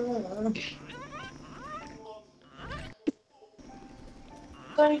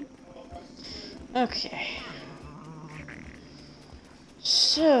 Okay.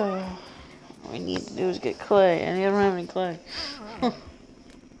 So, what we need to do is get clay, and I don't have any clay.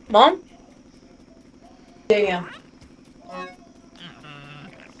 Mom? Damn.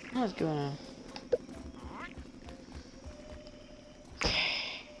 What's going on?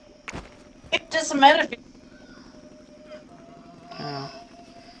 It doesn't matter if Oh.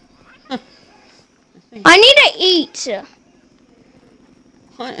 I need to eat.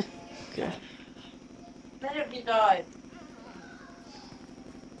 What? Okay. you died.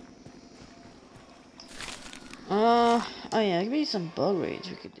 Oh yeah, give me some bug raids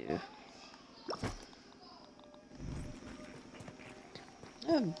we could do.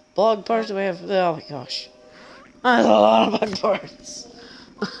 Bug parts do we have? Oh my gosh. That's a lot of bug parts.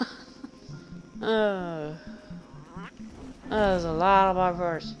 There's a lot of bug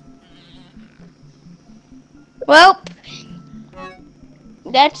parts. Well,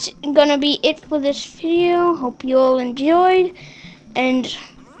 that's gonna be it for this video. Hope you all enjoyed, and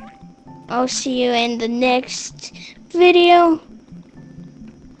I'll see you in the next video.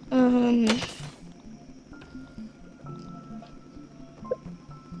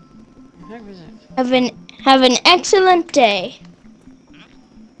 Have an excellent day.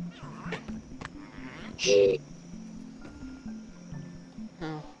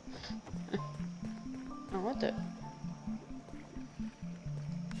 Oh. Oh, what the?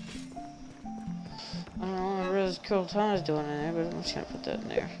 Cortana's doing in there, but I'm just gonna put that in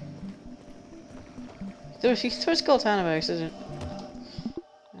there. He throws Cortana by accident.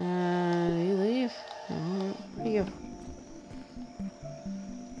 Did he leave? Where'd he go?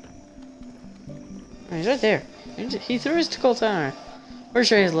 Oh, he's right there. He threw his Cortana. We're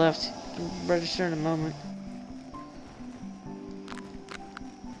sure he's left. Register in a moment.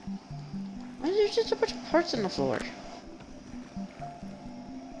 Why is there just a bunch of parts on the floor?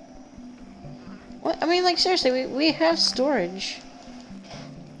 What? I mean, like, seriously, we have storage.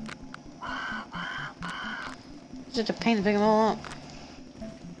 Just a pain to pick them all up.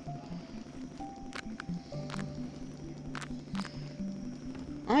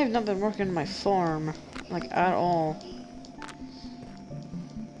 I have not been working on my farm, like, at all.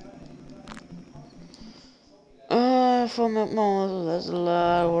 Full milk mold, that's a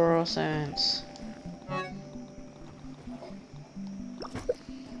lot of world sense.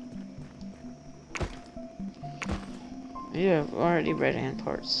 You have already red hand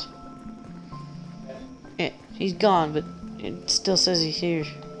parts. Yeah, he's gone, but it still says he's here.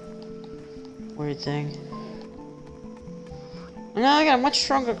 Weird thing. And now I got a much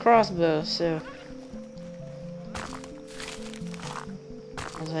stronger crossbow, so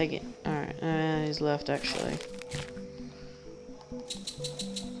I'll take it. Alright, he's left actually.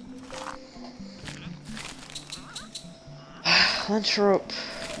 Lunch rope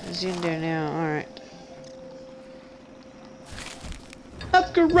is in there now, alright.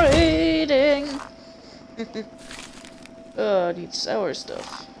 Upgrading! Oh, I need sour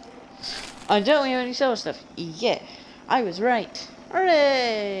stuff. I don't have any sour stuff. Yeah, I was right.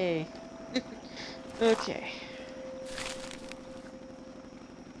 Hooray! Okay.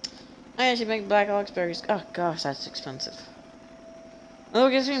 I actually make black ox berries. Oh gosh, that's expensive. Oh,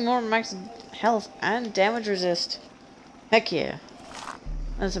 it gives me more max health and damage resist. Heck yeah.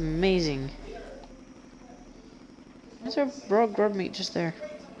 That's amazing. Where's our raw grub meat just there?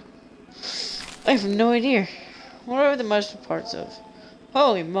 I have no idea. What are the most parts of?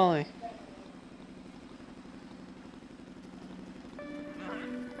 Holy moly.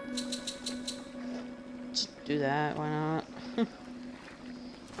 Just do that, why not?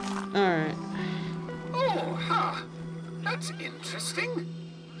 Alright. Oh, ha! That's interesting.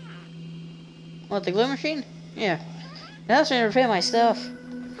 What, the glue machine? Yeah. It helps me repair my stuff.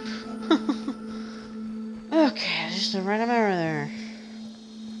 Okay, just a random error there.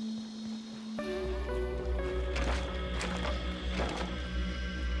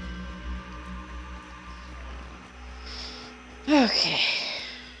 Okay.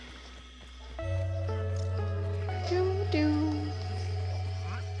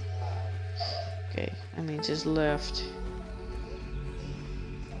 Okay, that means he's left.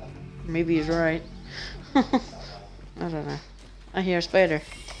 Maybe he's right. I don't know. I hear a spider.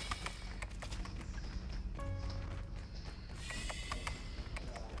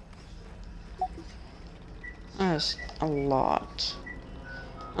 That's a lot.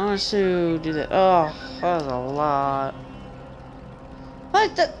 I want to do that. Oh, that's a lot.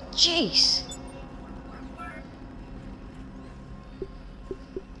 What the? Jeez.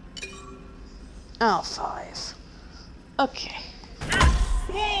 Oh, 5. Okay.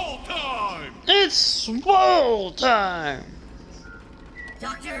 Swole time! It's swole time!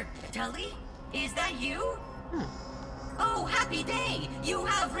 Dr. Tully? Is that you? Hmm. Oh, happy day! You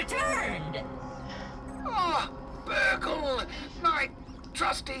have returned! Ah, Burgle, my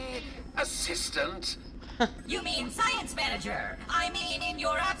trusty assistant. You mean science manager! I mean in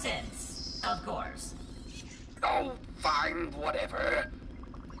your absence, of course. Oh, fine, whatever.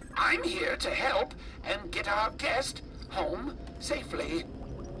 I'm here to help and get our guest home safely.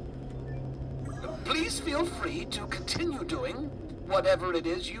 Please feel free to continue doing whatever it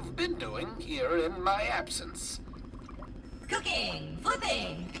is you've been doing here in my absence. Cooking,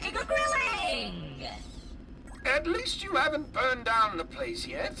 flipping, grilling! At least you haven't burned down the place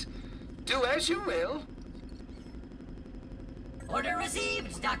yet. Do as you will. Order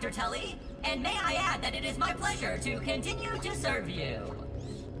received, Dr. Tully. And may I add that it is my pleasure to continue to serve you.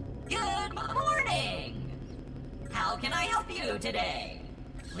 Good morning! How can I help you today?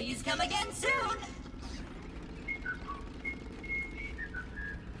 Please come again soon.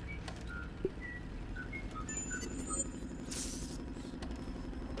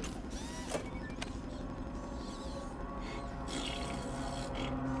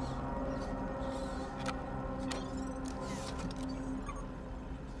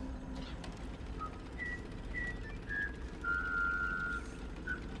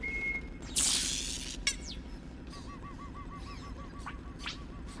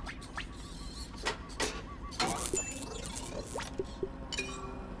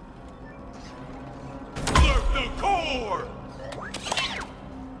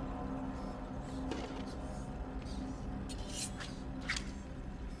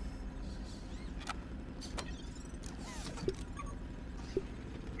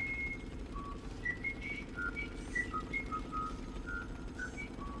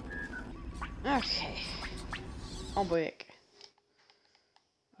 Okay. Oh boy.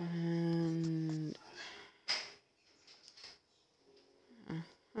 And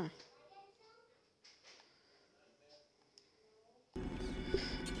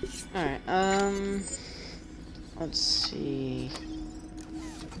alright, let's see.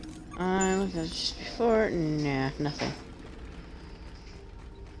 I looked at it just before. Nah, nothing.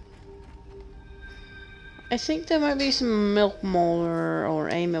 I think there might be some milk molar or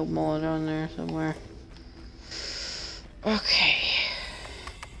a milk molar down there somewhere. Okay.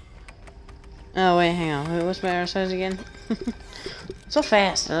 Oh wait, hang on. Wait, what's my arrow size again? So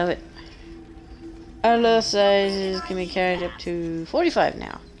fast, I love it. Arrow sizes can be carried up to 45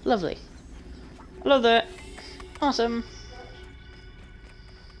 now. Lovely. I love that. Awesome.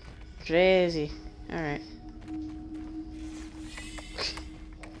 Crazy. Alright.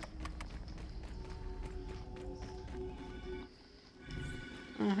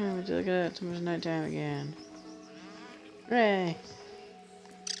 Would you look at that? It's almost nighttime again. Hooray!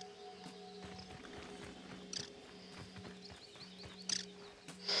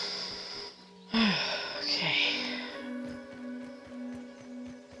 Okay.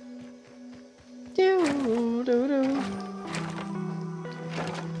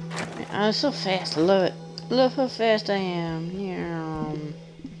 I'm so fast. I love it. Love how fast I am. Yeah.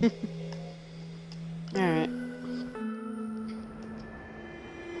 Alright.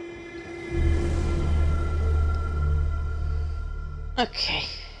 Okay.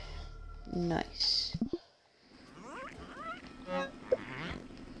 Nice.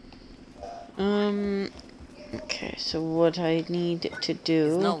 Okay, so what I need to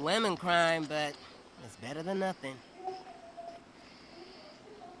do... It's no lemon crime, but it's better than nothing.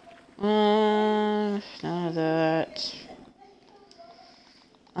 None of that.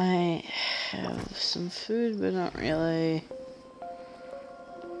 I have some food, but not really.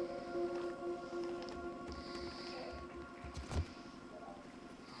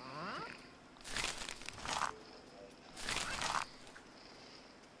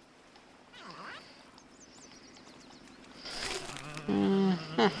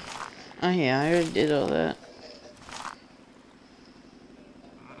 Oh yeah, I already did all that.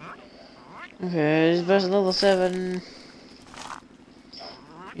 Okay, this boss is level 7.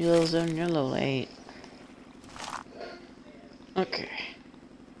 You're level 7, you're level 8. Okay.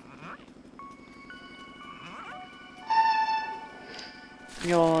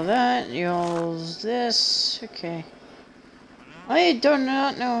 You're that, you're this. Okay. I do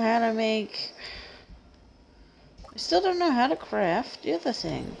not know how to make... I still don't know how to craft the other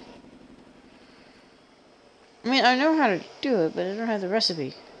thing. I mean, I know how to do it, but I don't have the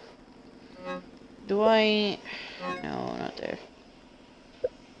recipe. Do I... No, not there.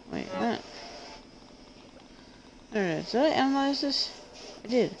 Wait, what? There it is. Did I analyze this? I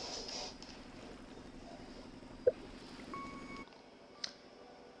did.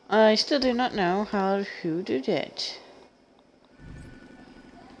 I still do not know how to do that.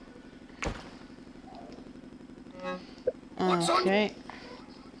 Okay.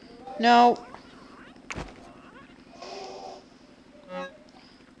 No.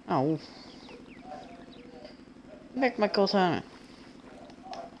 Oh. Back my katana.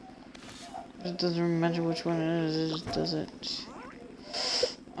 It doesn't matter which one it is, does it?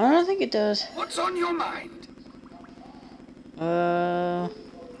 I don't think it does. What's on your mind? Huh.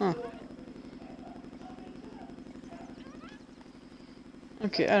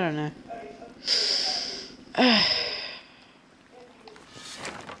 Okay, I don't know.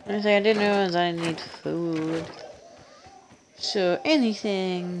 Only thing I did know is I need food. So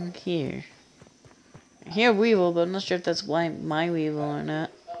anything here. I hear Weevil, but I'm not sure if that's my Weevil or not.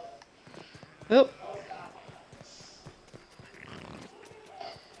 Oh.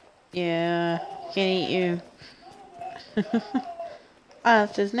 Yeah, can't eat you.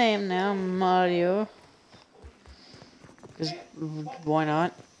 That's his name now, Mario. Because why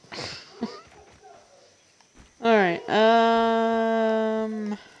not? Alright,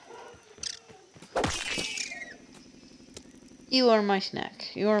 you are my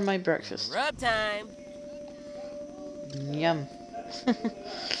snack. You are my breakfast. Rub time. Yum.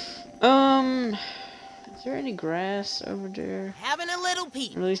 Is there any grass over there? Having a little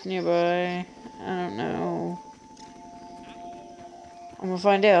peek. At least nearby. I don't know. I'm gonna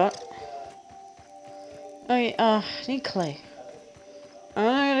find out. Oh yeah, I need clay.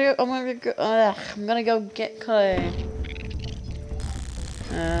 I'm gonna go get clay.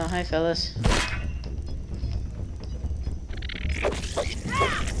 Hi fellas.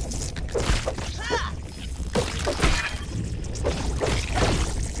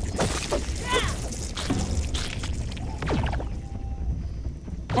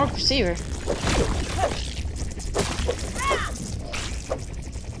 Orc receiver.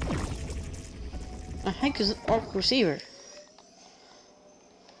 The heck is an orc receiver?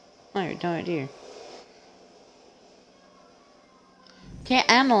 I have no idea. Can't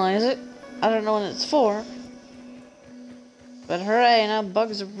analyze it. I don't know what it's for. But hooray, now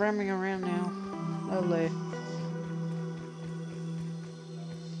bugs are roaming around now. Lovely.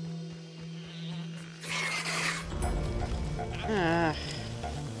 Ah.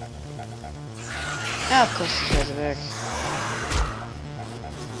 Now, of course, these guys are back.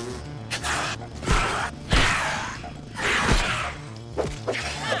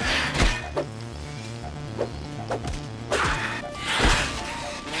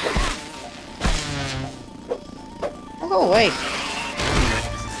 Oh, go away.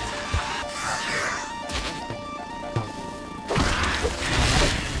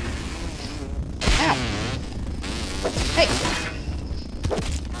 Ow. Hey.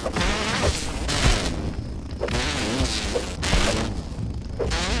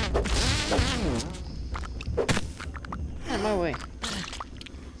 Out of my way.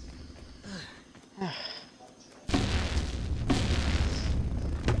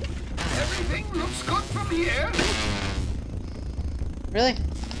 Everything looks good from here. Really?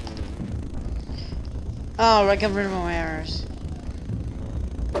 Oh, I got rid of my arrows.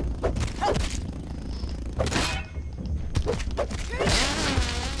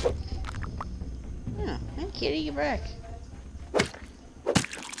 Oh, hey kitty, you're back.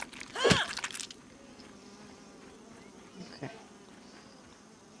 Okay.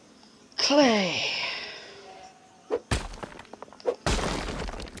 Clay.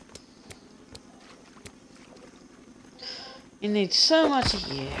 You need so much of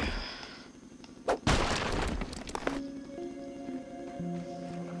you.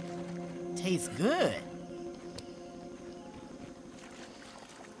 Tastes good.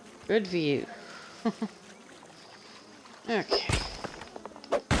 Good for you. Okay.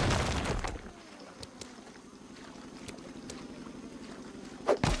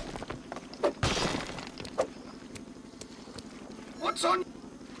 What's on?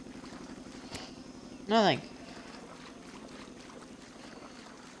 Nothing.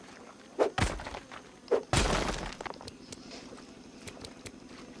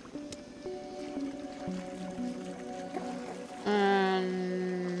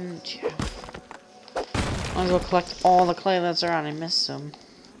 Yeah. Might as well collect all the clay that's around. I missed some.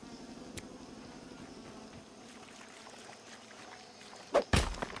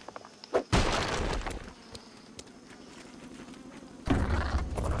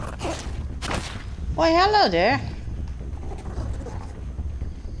 Why, hello there.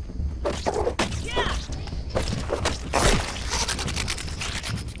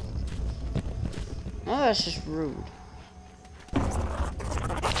 Oh, that's just rude.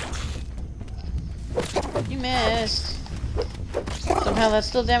 You missed. Somehow that's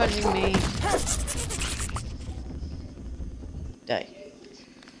still damaging me. Die.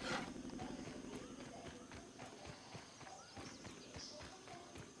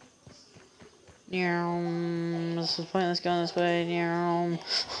 This is pointless going this way.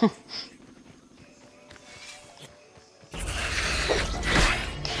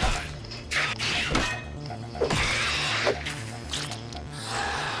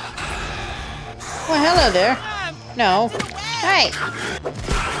 Well, hello there. No. Hey!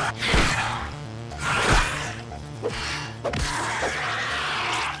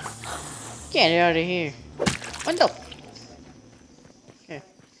 Get out of here. Window! Okay.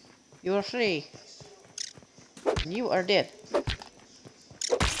 You are free. You are dead.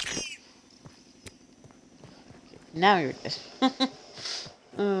 Now you're dead.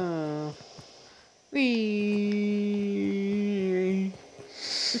 Wee.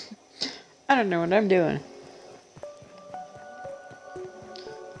 I don't know what I'm doing.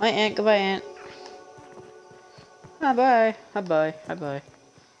 My aunt, goodbye, aunt. Bye bye. Bye bye. Bye bye.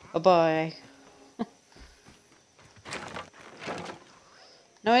 Bye bye.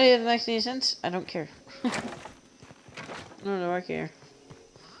 No idea if that makes any sense. I don't care. No, do I care.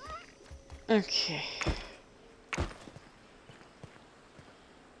 Okay.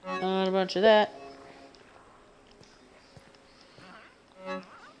 Not a bunch of that.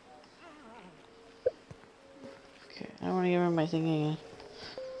 Okay, I don't want to get rid of my thing again.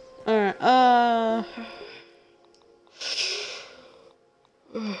 Alright,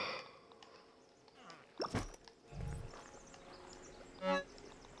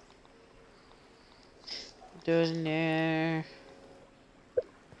 doors in there.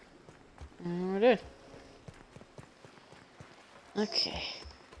 And we're good. Okay.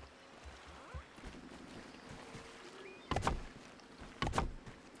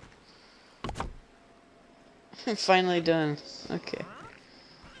 Finally done. Okay.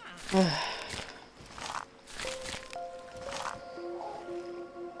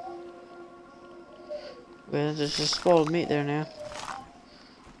 Well, there's just spoiled meat there now.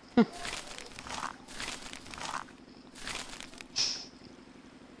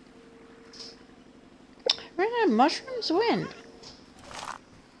 Ran out of mushrooms? When?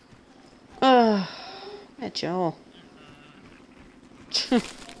 At Joel.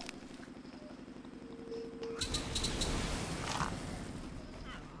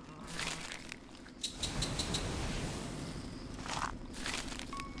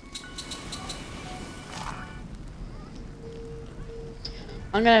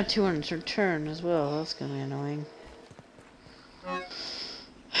 I'm gonna have 200 to return as well. That's gonna be annoying.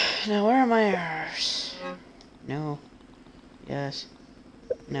 Now, where are my errors? No. Yes.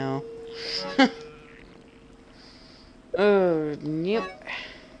 No. Oh, yep.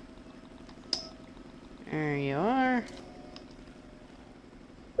 There you are.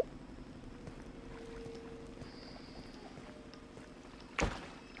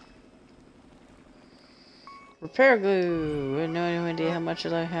 Repair glue. I have no idea how much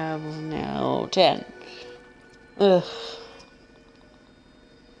I have now. 10. Ugh.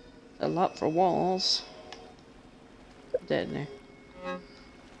 A lot for walls. Put that in there.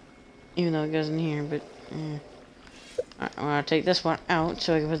 Even though it goes in here, but Alright, I'm gonna take this one out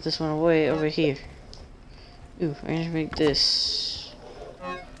so I can put this one away over here. Ooh, I need to make this.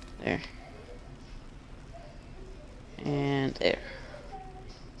 There. And there.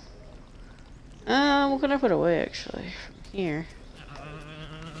 What can I put away actually? From here.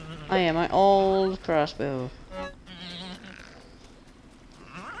 Oh yeah, my old crossbow.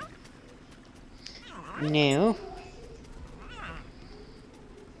 No.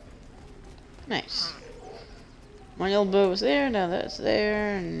 Nice. My old bow was there, now that's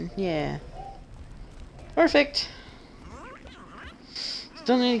there, and yeah. Perfect.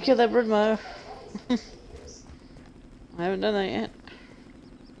 Still need to kill that bird though. I haven't done that yet.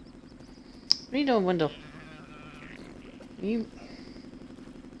 What are you doing, Wendell? You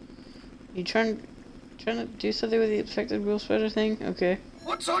trying to do something with the infected wheel spreader thing? Okay.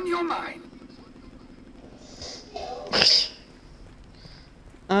 What's on your mind?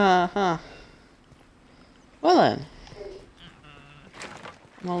 Uh-huh. Well then.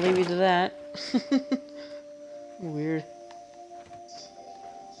 I'm gonna leave you to that. Weird.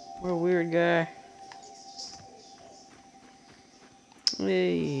 What a weird guy.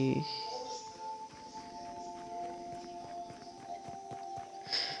 Hey.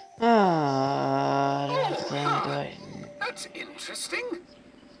 That's interesting.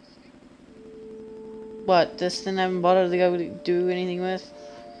 What, this thing I haven't bothered to go do anything with?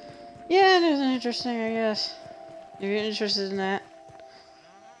 Yeah, it is interesting, I guess. If you're interested in that.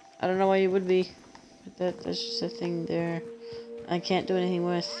 I don't know why you would be. But that's just a thing there. I can't do anything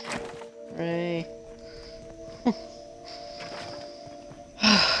with. Hooray.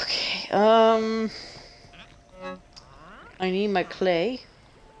 Okay, I need my clay.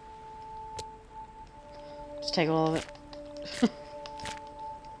 Just take all of it.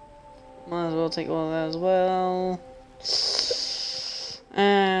 Might as well take all of that as well.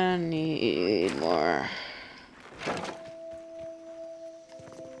 And need more.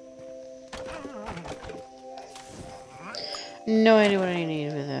 No idea what I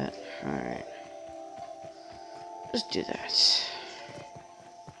need with that. Alright. Let's do that.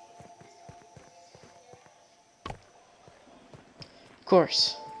 Of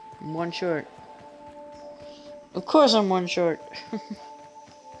course. I'm one short. Of course I'm one short.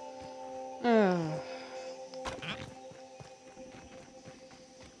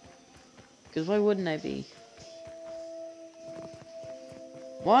 Because why wouldn't I be?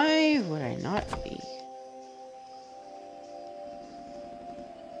 Why would I not be?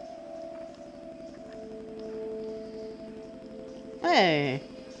 Hey!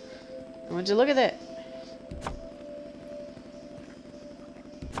 Would you look at that?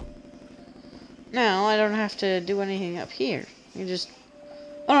 Now I don't have to do anything up here. I don't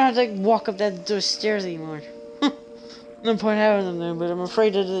have to walk up those stairs anymore. No point having them there, but I'm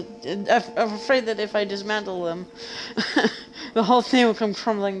afraid that if I dismantle them, the whole thing will come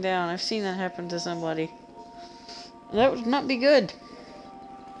crumbling down. I've seen that happen to somebody. That would not be good.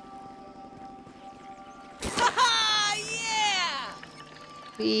 Yeah!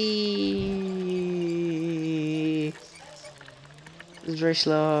 Whee! It's very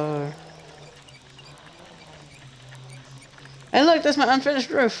slow. Hey look, that's my unfinished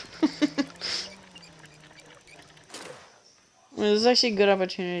roof. Well, there's actually good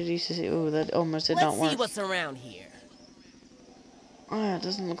opportunities to see. Oh, that almost did not work. Let's see what's around here. Oh, it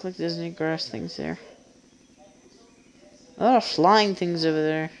doesn't look like there's any grass things there. A lot of flying things over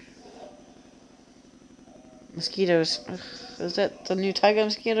there. Mosquitoes. Ugh, is that the new tiger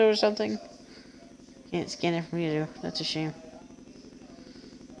mosquito or something? Can't scan it from here, though. That's a shame.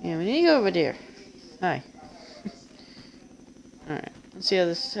 Yeah, we need to go over there. Hi. Alright, let's see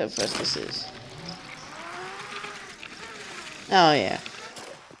how fast this is. Oh, yeah.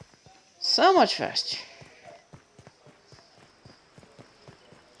 So much faster.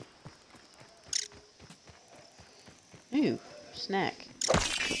 Ooh, snack.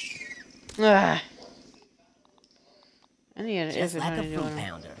 Ah. I need to Just like a food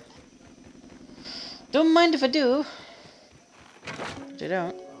pounder. Don't mind if I do. But I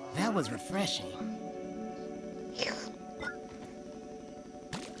don't. That was refreshing.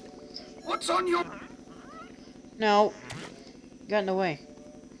 What's on your... No. Got in the way.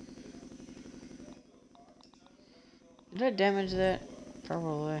 Did I damage that?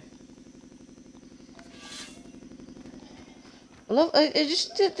 Probably. I love it.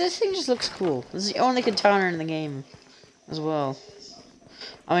 Just this thing just looks cool. This is the only katana in the game, as well.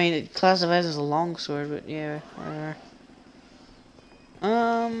 I mean, it classifies as a longsword, but yeah, whatever.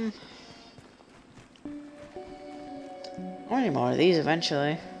 I need more of these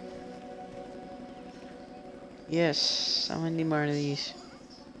eventually. Yes, I'm gonna need more of these.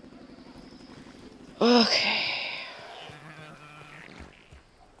 Okay.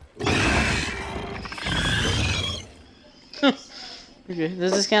 Okay,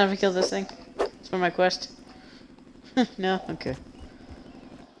 does this count if I kill this thing? It's for my quest. No? Okay.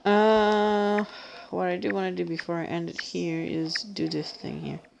 What I do want to do before I end it here is do this thing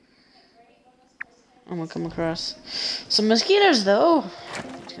here. I'm gonna come across some mosquitoes, though.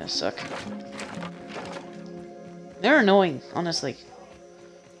 It's gonna suck. They're annoying, honestly.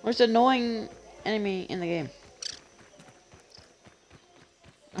 Most annoying enemy in the game.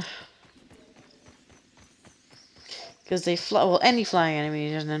 Because they fly. Well, any flying enemy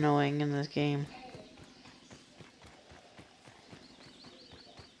is annoying in this game.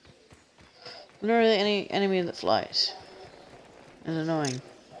 Literally any enemy that flies is annoying.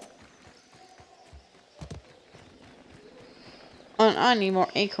 And I need more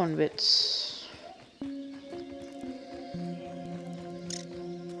acorn bits.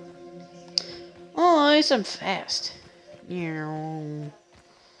 Oh, at least I'm fast.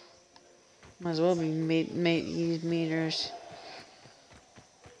 Might as well be use meters.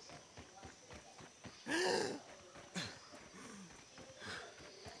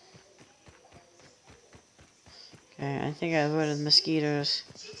 Okay, I think I avoided mosquitoes.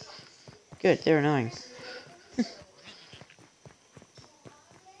 Good, they're annoying.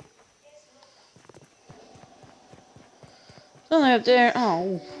 Something up there.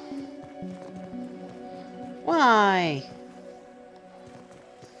 Oh. Why?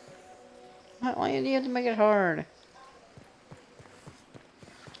 Why do you have to make it hard?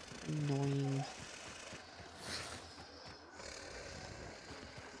 Annoying.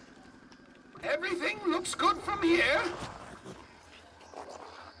 Everything looks good from here.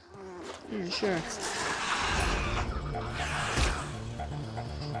 Yeah, sure.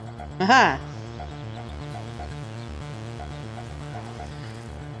 Aha!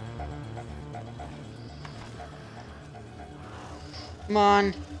 Come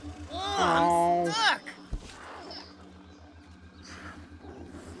on. Oh, I'm stuck.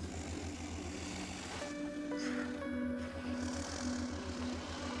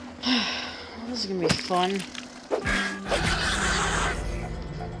 This is gonna be fun.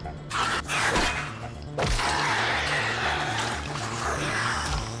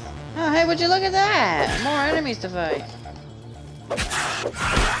 Oh, hey, would you look at that? More enemies to fight.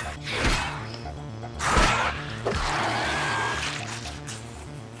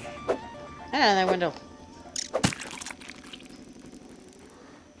 And out of that window.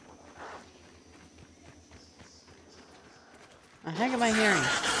 The heck am I hearing?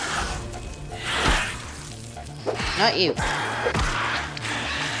 Not you.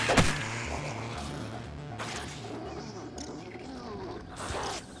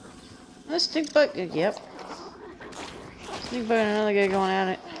 A stink bug. Yep. Stink bug and another guy going at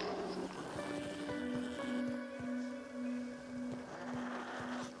it.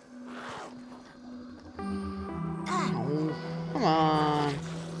 Oh, come on.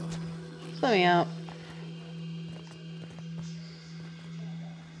 Let me out.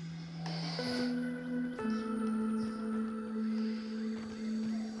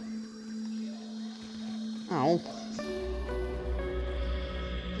 Oh.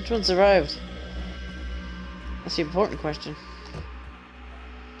 Which one survived? That's the important question.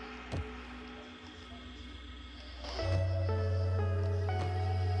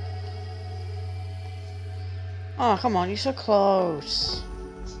 Oh, come on, you're so close.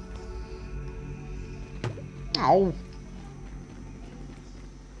 Ow.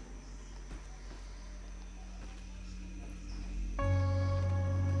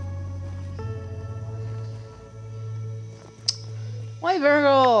 Why,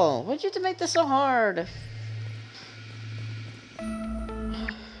 Virgil? Why'd you have to make this so hard?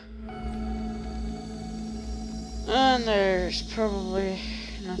 And there's probably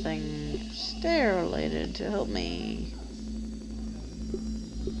nothing stair related to help me.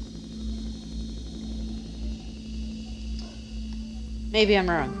 Maybe I'm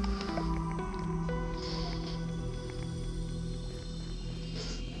wrong.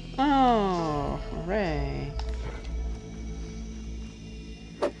 Oh, hooray.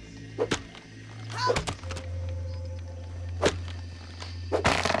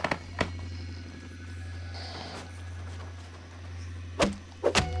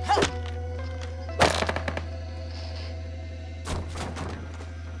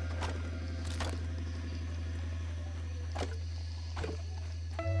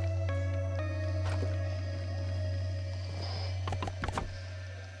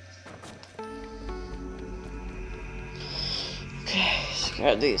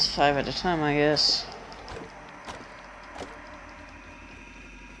 Got these 5 at a time, I guess.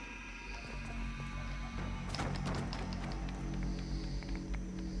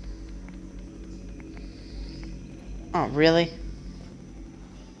 Oh, really?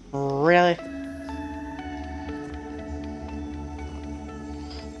 Really?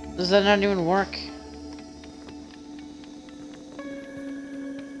 Does that not even work?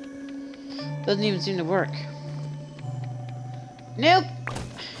 Doesn't even seem to work. Nope.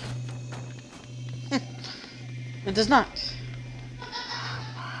 It does not.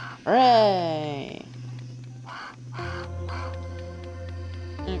 Hooray!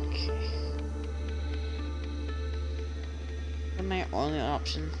 Okay. That's my only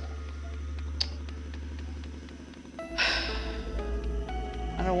option.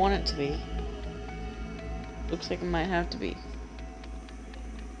 I don't want it to be. Looks like it might have to be.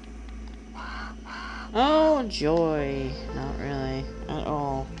 Oh, joy. Not really. At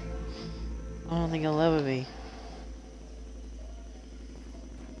all. I don't think it'll ever be.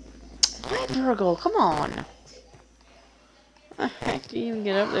 Virgil, come on. How the heck do you even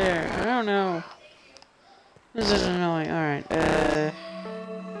get up there? I don't know. This is annoying. Alright, okay.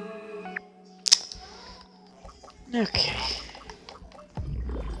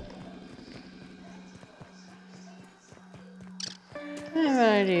 I have an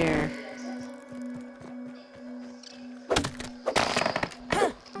idea.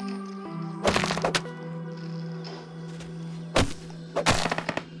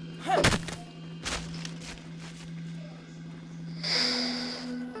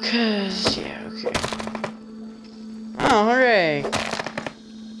 Yeah, okay. Oh, hooray!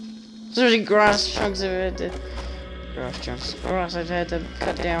 So many grass chunks I've had to... Grass I've had to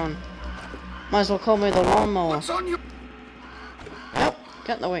cut down. Might as well call me the lawnmower. What's on your... Nope,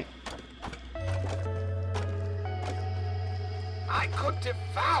 got in the way. I could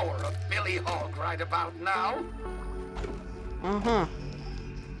devour a billy hog right about now. Uh-huh.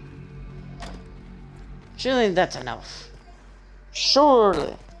 Surely that's enough.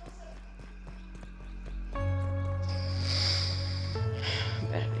 Surely.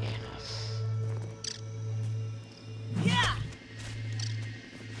 Better be enough. Yeah.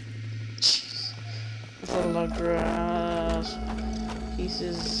 Jeez. That's a lot of grass.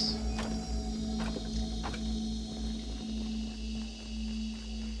 Pieces.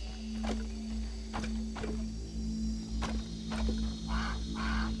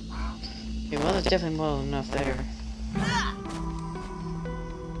 Okay, well, there's definitely more than enough there.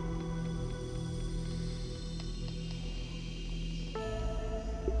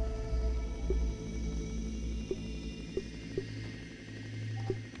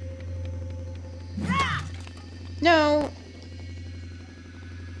 No!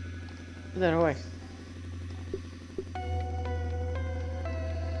 Put that away.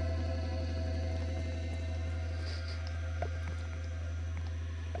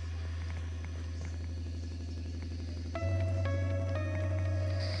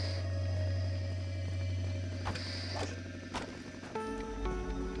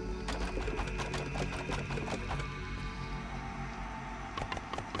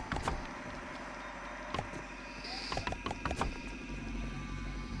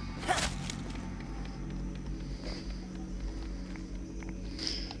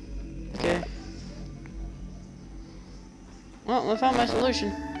 Okay. Well, I found my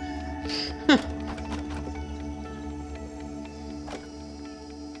solution.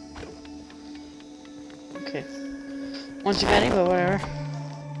 Okay. One too many, but whatever.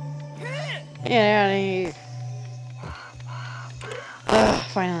 Get out of here. Ugh,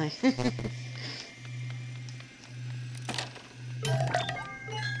 finally.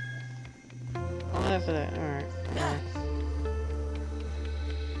 I'll have for that. Alright.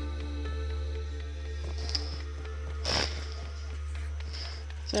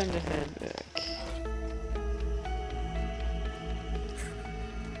 Time to head back.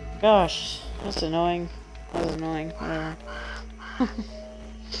 Gosh, that's annoying. That was annoying. Whatever.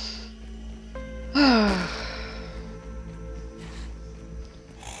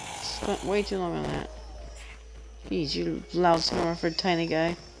 Spent way too long on that. Jeez, you loud snorer for a tiny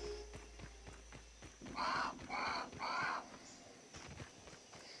guy.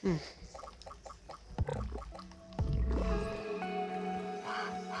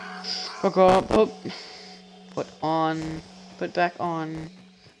 Hook up, put back on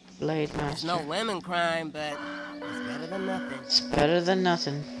Blade Master. It's no lemon crime, but it's better than nothing. It's better than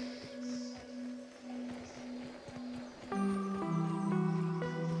nothing.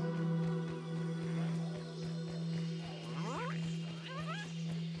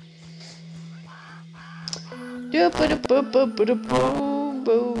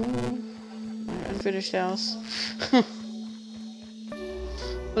 Unfinished house.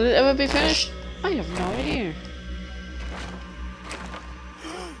 Will it ever be finished? I have no idea.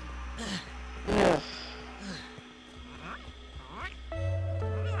 Ugh.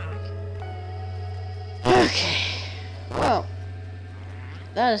 Okay. Well,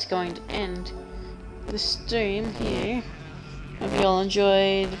 that is going to end the stream here. Hope you all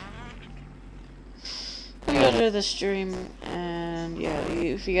enjoyed. Hope you all enjoyed the stream, and yeah,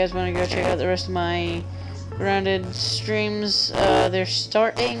 if you guys want to go check out the rest of my Grounded streams, they're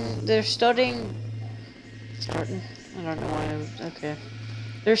starting. I don't know why. Okay,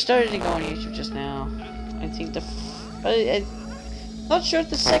 they're starting to go on YouTube just now. I think I'm not sure if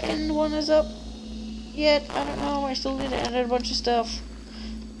the second one is up yet. I don't know. I still need to edit a bunch of stuff.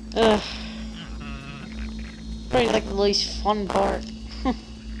 Ugh. Probably like the least fun part.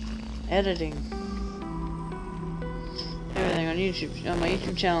 Editing. Everything on YouTube, on my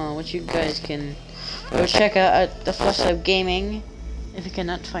YouTube channel, which you guys can go check out at the Fleshlight Gaming. If you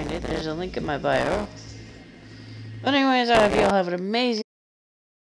cannot find it, there's a link in my bio. But anyways, I hope you all have an amazing